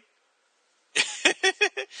supposed to be.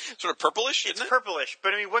 Sort of purplish, isn't It's it? purplish,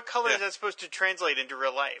 but I mean, what color Yeah. is that supposed to translate into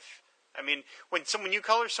real life? I mean, when you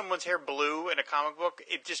color someone's hair blue in a comic book,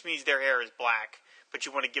 it just means their hair is black, but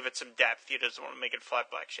you want to give it some depth. You just want to make it flat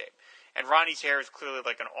black shape. And Ronnie's hair is clearly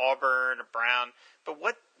like an auburn or brown. But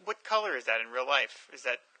what color is that in real life? It's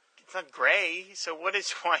not gray. So why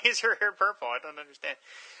is her hair purple? I don't understand.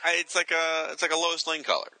 It's like a Lois Lane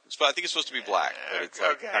color. I think it's supposed to be black, but it's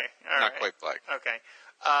like Okay. not quite black. Okay.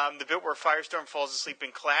 The bit where Firestorm falls asleep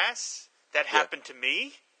in class, that happened to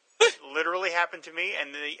me. Literally happened to me,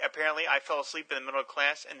 and apparently I fell asleep in the middle of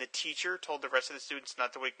class, and the teacher told the rest of the students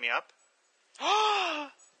not to wake me up.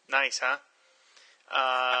 Nice, huh?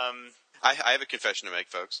 I have a confession to make,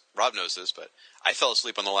 folks. Rob knows this, but I fell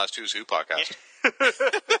asleep on the last Who's Who podcast.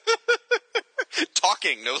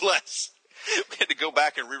 Talking, no less. We had to go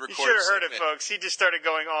back and re-record. You should have heard it, folks. He just started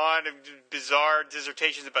going on and bizarre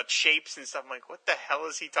dissertations about shapes and stuff. I'm like, what the hell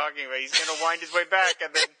is he talking about? He's going to wind his way back,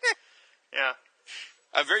 and then, yeah.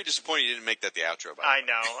 I'm very disappointed you didn't make that the outro. By the way. I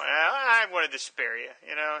know. I wanted to spare you,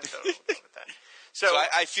 So, with that. So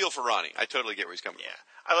I feel for Ronnie. I totally get where he's coming from.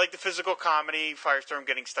 I like the physical comedy, Firestorm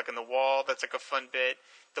getting stuck in the wall. That's like a fun bit.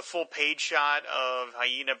 The full page shot of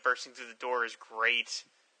Hyena bursting through the door is great.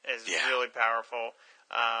 It's really powerful.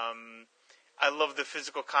 I love the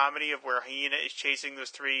physical comedy of where Hyena is chasing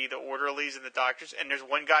the orderlies and the doctors, and there's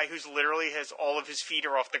one guy who's literally has all of his feet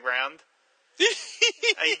are off the ground.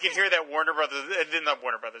 You can hear that Hanna-Barbera,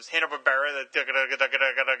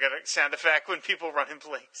 the sound effect when people run in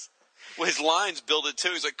place. Well, his lines build it too.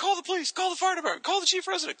 He's like, "Call the police, call the fire department, call the chief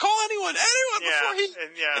resident, call anyone before he."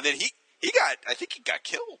 And then I think he got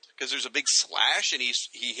killed because there's a big slash and he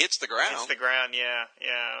hits the ground. Hits the ground, yeah.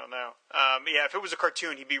 I don't know. If it was a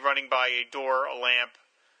cartoon, he'd be running by a door, a lamp,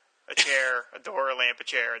 a chair, a door, a lamp, a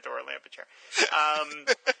chair, a door, a lamp, a chair.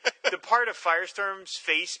 The part of Firestorm's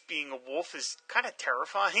face being a wolf is kind of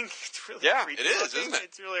terrifying. It's really creepy. It is, looking. isn't it?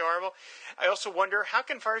 It's really horrible. I also wonder, how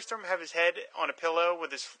can Firestorm have his head on a pillow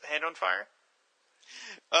with his head on fire?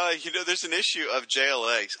 There's an issue of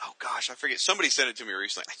JLA. Oh gosh, I forget. Somebody sent it to me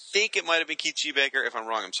recently. I think it might have been Keith G. Baker. If I'm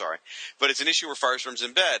wrong, I'm sorry. But it's an issue where Firestorm's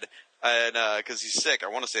in bed, and because he's sick. I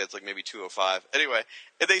want to say it's like maybe 205. Anyway,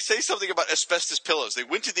 and they say something about asbestos pillows. They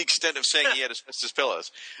went to the extent of saying he had asbestos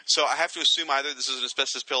pillows. So I have to assume either this is an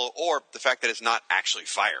asbestos pillow or the fact that it's not actually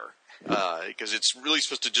fire. Because it's really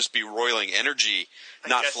supposed to just be roiling energy,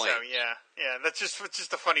 not flame. So, yeah. That's just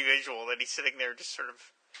a funny visual that he's sitting there, just sort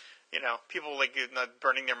of, people like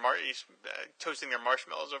burning toasting their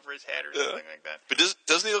marshmallows over his head or something like that. But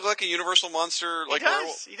doesn't he look like a Universal monster? Like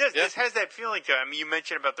He does. Yeah. This has that feeling to it. I mean, you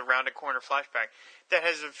mentioned about the rounded corner flashback. That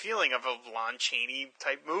has a feeling of a Lon Chaney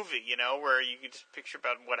type movie, where you can just picture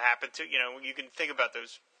about what happened to, you can think about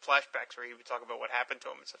those flashbacks where he would talk about what happened to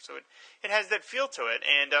him and stuff. So it has that feel to it.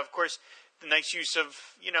 And, of course, the nice use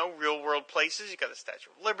of, real world places. You got the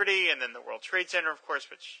Statue of Liberty and then the World Trade Center, of course,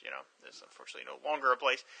 which, is unfortunately no longer a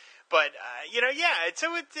place. But,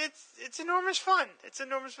 it's enormous fun. It's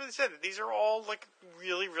enormous fun. These are all, like,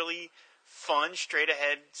 really, really fun,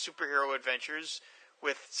 straight-ahead superhero adventures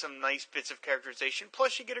with some nice bits of characterization.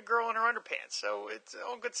 Plus, you get a girl in her underpants. So it's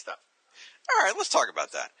all good stuff. All right, let's talk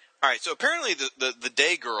about that. All right, so apparently the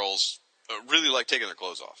day girls really like taking their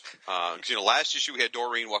clothes off. Because, last issue we had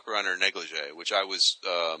Doreen walk around in her negligee, which I was...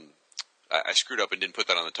 I screwed up and didn't put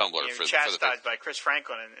that on the Tumblr. For chastised by Chris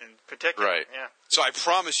Franklin in particular. Right. Yeah. So I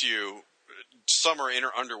promise you, summer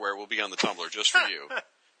inner underwear will be on the Tumblr just for you.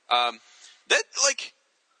 I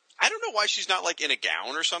don't know why she's not like in a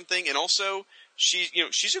gown or something. And also, she's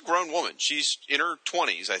a grown woman. She's in her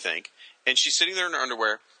 20s, I think, and she's sitting there in her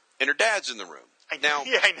underwear, and her dad's in the room. Now,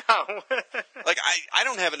 yeah, I know. like I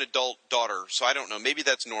don't have an adult daughter, so I don't know. Maybe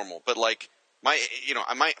that's normal, but like my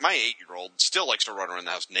 8-year-old still likes to run around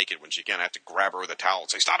the house naked when she can. I have to grab her with a towel and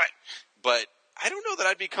say, "Stop it!" But I don't know that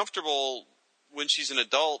I'd be comfortable when she's an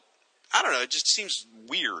adult. I don't know. It just seems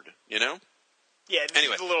weird, you know? Yeah,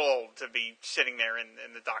 Anyway. she's a little old to be sitting there in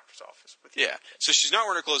the doctor's office with you. Yeah. So she's not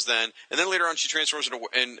wearing her clothes then, and then later on she transforms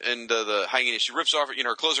into the hyena. She rips off.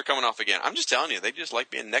 Her clothes are coming off again. I'm just telling you, they just like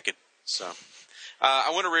being naked. So I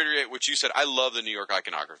want to reiterate what you said. I love the New York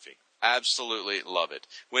iconography. Absolutely love it.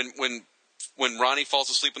 When Ronnie falls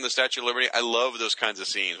asleep in the Statue of Liberty, I love those kinds of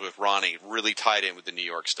scenes with Ronnie really tied in with the New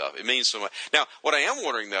York stuff. It means so much. Now, what I am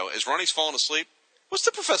wondering, though, is Ronnie's falling asleep. What's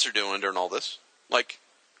the professor doing during all this? Like,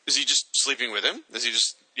 is he just sleeping with him? Is he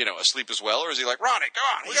just, asleep as well? Or is he like, Ronnie, come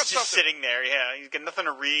on, we got He's stuff just sitting there, yeah. He's got nothing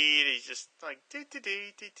to read. He's just like,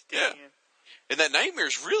 Yeah. And that nightmare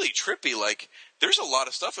is really trippy. Like, there's a lot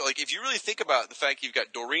of stuff. Like, if you really think about the fact you've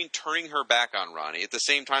got Doreen turning her back on Ronnie, at the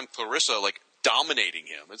same time Clarissa, like, dominating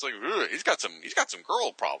him. It's like, ugh, he's got some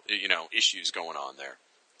girl issues going on there.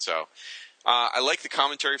 So, I like the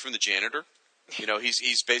commentary from the janitor.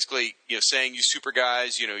 He's basically, saying you super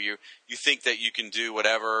guys, you think that you can do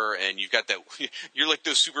whatever, and you've got that, you're like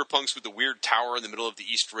those super punks with the weird tower in the middle of the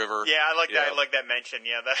East River. Yeah, I like that. I like that mention.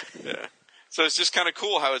 Yeah, Yeah. So it's just kind of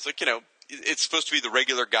cool how it's like, it's supposed to be the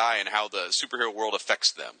regular guy and how the superhero world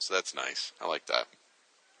affects them. So that's nice. I like that.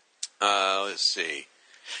 Let's see.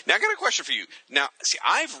 Now I got a question for you. Now, see,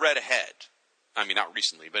 I've read ahead. I mean, not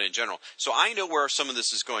recently, but in general. So I know where some of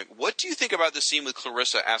this is going. What do you think about the scene with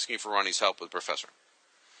Clarissa asking for Ronnie's help with Professor?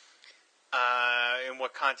 In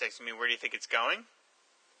what context? I mean, where do you think it's going?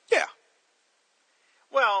 Yeah.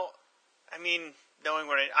 Well, I mean, knowing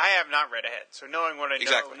what I have not read ahead, so knowing what I know,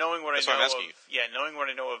 Exactly. knowing what That's I why know I'm asking of, knowing what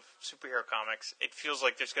I know of superhero comics, it feels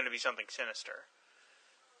like there's going to be something sinister.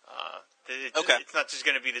 Okay. It's not just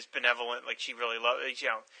going to be this benevolent, like she really loves.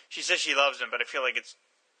 She says she loves him, but I feel like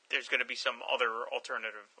there's going to be some other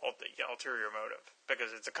ulterior motive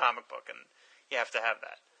because it's a comic book and you have to have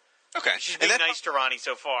that. Okay. She's been nice to Ronnie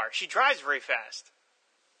so far. She drives very fast.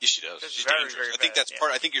 Yes, she does. She's She's very, dangerous. very I think fast, that's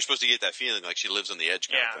part. I think you're supposed to get that feeling like she lives on the edge.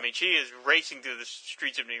 Kind of I thing. mean, she is racing through the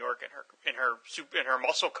streets of New York in her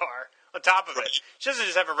muscle car. On top of it, she doesn't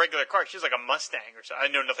just have a regular car. She has like a Mustang or something. I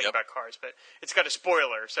know nothing about cars, but it's got a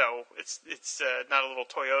spoiler, so it's not a little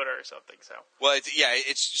Toyota or something. So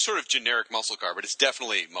it's sort of generic muscle car, but it's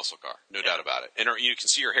definitely muscle car, no doubt about it. And you can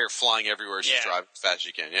see her hair flying everywhere. She's driving as fast as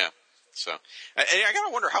she can. Yeah. So, and I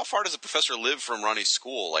gotta wonder, how far does the professor live from Ronnie's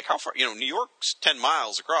school? Like, how far? New York's 10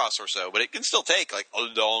 miles across or so, but it can still take like a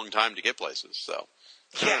long time to get places. So,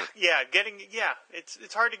 it's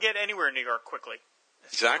hard to get anywhere in New York quickly.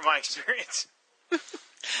 Exactly. From my experience.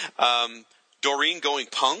 Doreen going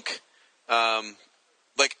punk.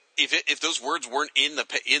 Like, if those words weren't in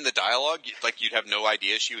the dialogue, you'd have no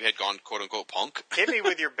idea she had gone quote unquote punk. Hit me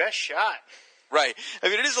with your best shot. Right. I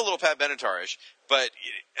mean, it is a little Pat Benatar-ish, but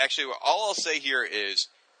actually, all I'll say here is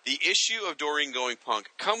the issue of Doreen going punk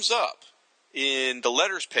comes up in the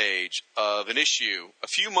letters page of an issue a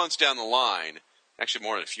few months down the line, actually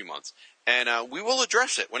more than a few months, and we will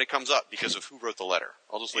address it when it comes up because of who wrote the letter.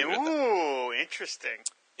 I'll just leave it at that. Ooh, interesting.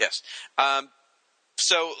 Yes.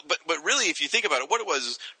 So, but really, if you think about it, what it was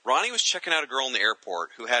is Ronnie was checking out a girl in the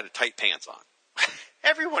airport who had tight pants on.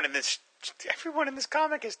 Everyone in this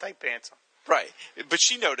comic has tight pants on. Right, but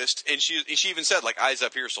she noticed, and she even said, like, eyes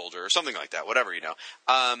up here, soldier, or something like that, whatever,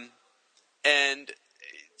 and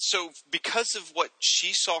so because of what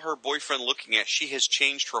she saw her boyfriend looking at, she has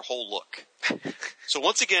changed her whole look. So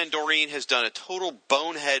once again, Doreen has done a total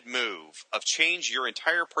bonehead move of change your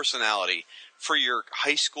entire personality for your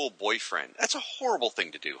high school boyfriend. That's a horrible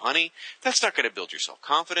thing to do, honey. That's not going to build your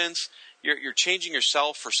self-confidence. You're changing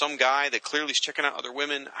yourself for some guy that clearly is checking out other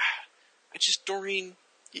women. Doreen...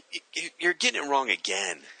 You're getting it wrong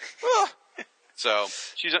again. So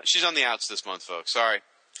she's on the outs this month, folks. Sorry.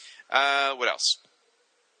 What else?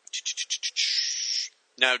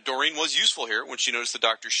 Now Doreen was useful here when she noticed the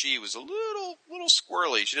Dr. She was a little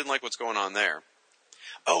squirrely. She didn't like what's going on there.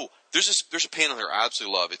 Oh, there's a panel here I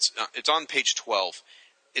absolutely love. It's on page 12.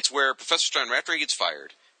 It's where Professor Stein, after he gets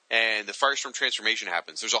fired, and the Firestorm transformation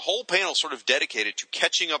happens. There's a whole panel sort of dedicated to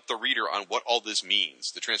catching up the reader on what all this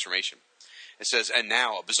means, the transformation. It says, and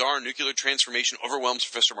now a bizarre nuclear transformation overwhelms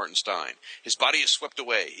Professor Martin Stein. His body is swept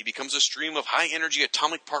away. He becomes a stream of high-energy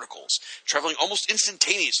atomic particles, traveling almost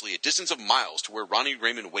instantaneously a distance of miles to where Ronnie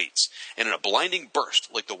Raymond waits. And in a blinding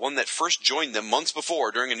burst, like the one that first joined them months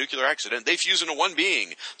before during a nuclear accident, they fuse into one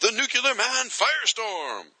being, the Nuclear Man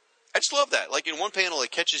Firestorm. I just love that. Like, in one panel,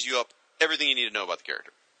 it catches you up everything you need to know about the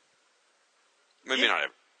character. Maybe not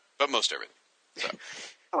everything, but most everything. So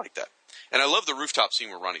I like that. And I love the rooftop scene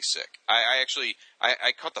where Ronnie's sick. I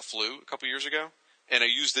caught the flu a couple years ago, and I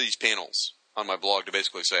used these panels on my blog to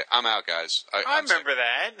basically say, I'm out, guys. I remember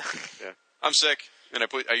that. Yeah. I'm sick, and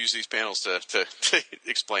I use these panels to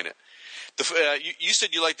explain it. You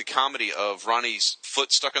said you liked the comedy of Ronnie's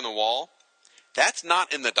foot stuck on the wall. That's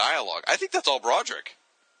not in the dialogue. I think that's all Broderick.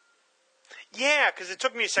 Yeah, because it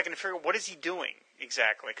took me a second to figure out what is he doing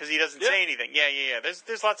exactly, because he doesn't say anything. Yeah.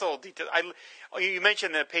 There's lots of little details. You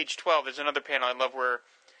mentioned the page 12. There's another panel I love where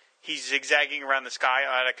he's zigzagging around the sky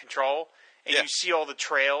out of control, and you see all the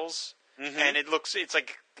trails, and it's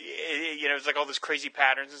like it's like all those crazy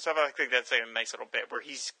patterns and stuff. I think that's like a nice little bit where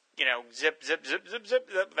he's zip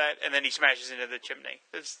that, and then he smashes into the chimney.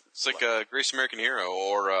 It's like Greatest American Hero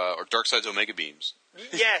or Darkseid's Omega Beams.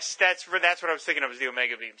 Yes, that's what I was thinking of, was the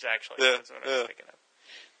Omega Beams, actually. Yeah, that's what I was thinking of.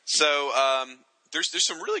 So there's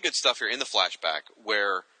some really good stuff here in the flashback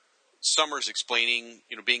where Summer's explaining,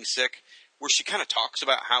 being sick, where she kind of talks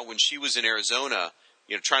about how when she was in Arizona,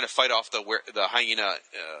 trying to fight off the hyena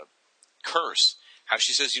curse, how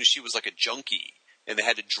she says, she was like a junkie, and they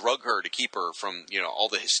had to drug her to keep her from, all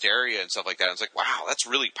the hysteria and stuff like that. I was like, wow, that's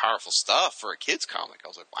really powerful stuff for a kid's comic. I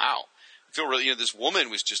was like, wow. I feel really, this woman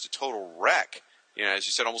was just a total wreck. As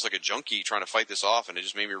you said, almost like a junkie trying to fight this off, and it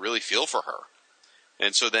just made me really feel for her.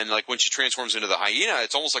 And so then, like, when she transforms into the hyena,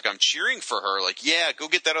 it's almost like I'm cheering for her, like, yeah, go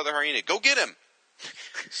get that other hyena. Go get him.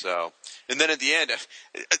 So, and then at the end,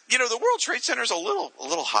 the World Trade Center is a little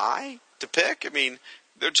high to pick. I mean,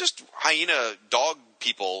 they're just hyena dog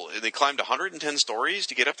people. They climbed 110 stories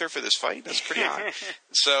to get up there for this fight. That's pretty high.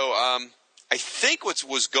 So, I think what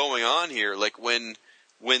was going on here, like when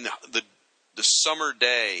the summer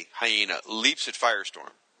day hyena leaps at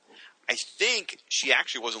Firestorm, I think she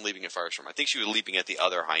actually wasn't leaping at Firestorm. I think she was leaping at the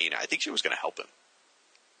other hyena. I think she was going to help him.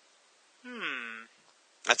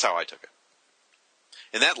 That's how I took it.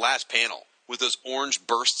 And that last panel with those orange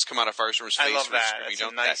bursts come out of Firestorm's face. I love that.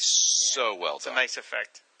 That's so well done. It's a nice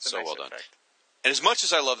effect. Well done. And as much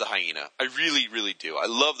as I love the hyena, I really, really do. I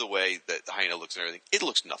love the way that the hyena looks and everything. It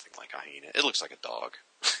looks nothing like a hyena. It looks like a dog.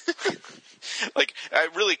 Like, I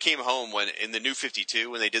really came home when, in the New 52,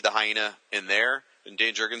 when they did the hyena in there, and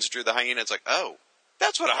Dan Jurgens drew the hyena, it's like, oh,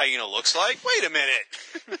 that's what a hyena looks like? Wait a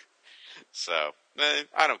minute. So,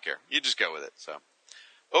 I don't care. You just go with it. So,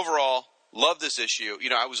 overall, love this issue.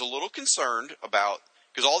 I was a little concerned about,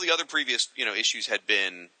 because all the other previous, issues had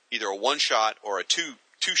been either a one-shot or a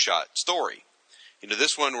two-shot story.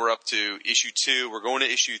 This one we're up to issue 2. We're going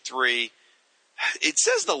to issue 3. It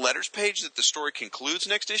says the letters page that the story concludes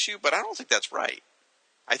next issue, but I don't think that's right.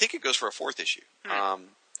 I think it goes for a 4th issue.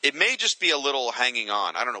 It may just be a little hanging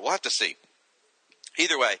on. I don't know. We'll have to see.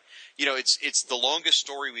 Either way, it's the longest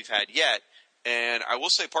story we've had yet, and I will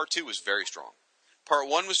say part 2 was very strong. Part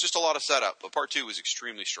 1 was just a lot of setup, but part 2 was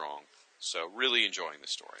extremely strong. So really enjoying the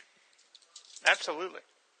story. Absolutely.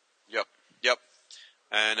 Yep.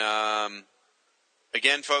 And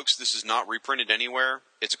again, folks, this is not reprinted anywhere.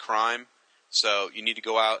 It's a crime. So you need to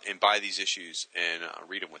go out and buy these issues and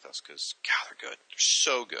read them with us, because God, they're good. They're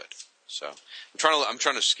so good. So I'm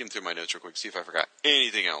trying to skim through my notes real quick, see if I forgot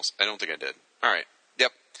anything else. I don't think I did. All right.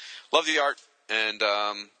 Yep. Love the art, and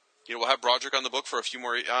we'll have Broderick on the book for a few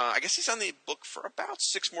more. I guess he's on the book for about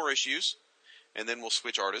 6 more issues, and then we'll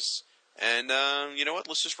switch artists. And you know what?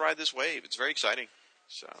 Let's just ride this wave. It's very exciting.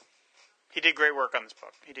 So he did great work on this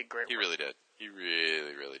book. He really did. He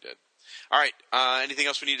really, really did. All right. Anything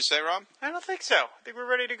else we need to say, Rob? I don't think so. I think we're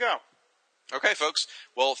ready to go. Okay, folks.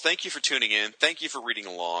 Well, thank you for tuning in. Thank you for reading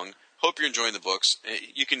along. Hope you're enjoying the books.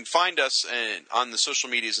 You can find us on the social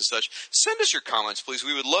medias and such. Send us your comments, please.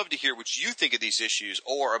 We would love to hear what you think of these issues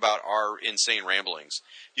or about our insane ramblings.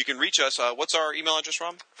 You can reach us. What's our email address,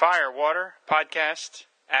 Rob?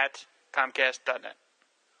 firewaterpodcast@comcast.net.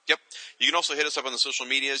 Yep. You can also hit us up on the social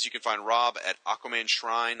medias. You can find Rob at Aquaman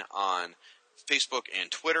Shrine on Facebook and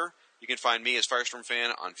Twitter. You can find me as Firestorm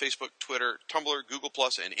Fan on Facebook, Twitter, Tumblr, Google+,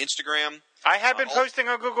 and Instagram. I have been posting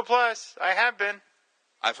on Google+. I have been.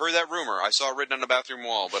 I've heard that rumor. I saw it written on the bathroom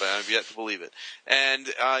wall, but I have yet to believe it.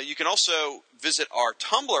 And you can also visit our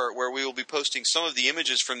Tumblr, where we will be posting some of the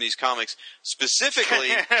images from these comics,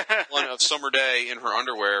 specifically one of Summer Day in her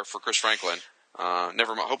underwear for Chris Franklin.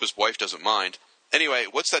 Never mind. Hope his wife doesn't mind. Anyway,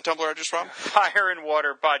 what's that Tumblr address, Rob?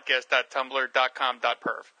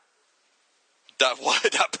 fireandwaterpodcast.tumblr.com.perv.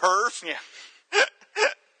 .perv? Yeah.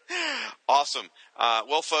 Awesome.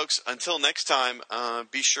 Well, folks, until next time,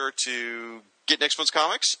 be sure to get next month's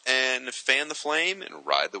comics and fan the flame and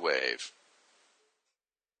ride the wave.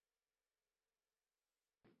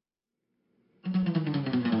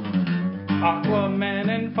 Aquaman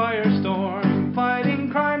and Firestorm fighting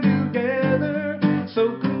crime together.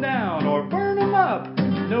 stop.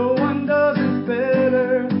 No one does it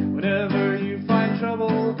better. Whenever you find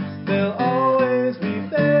trouble, they'll always be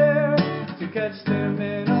there to catch them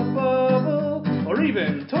in a bubble or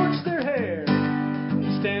even torch their hair.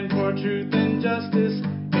 They stand for truth and justice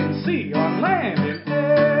in sea, on land, in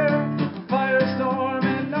air. Firestorm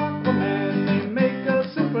and Aquaman, they make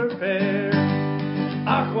a super pair.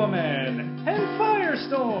 Aquaman and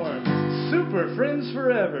Firestorm, super friends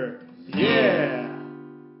forever. Yeah!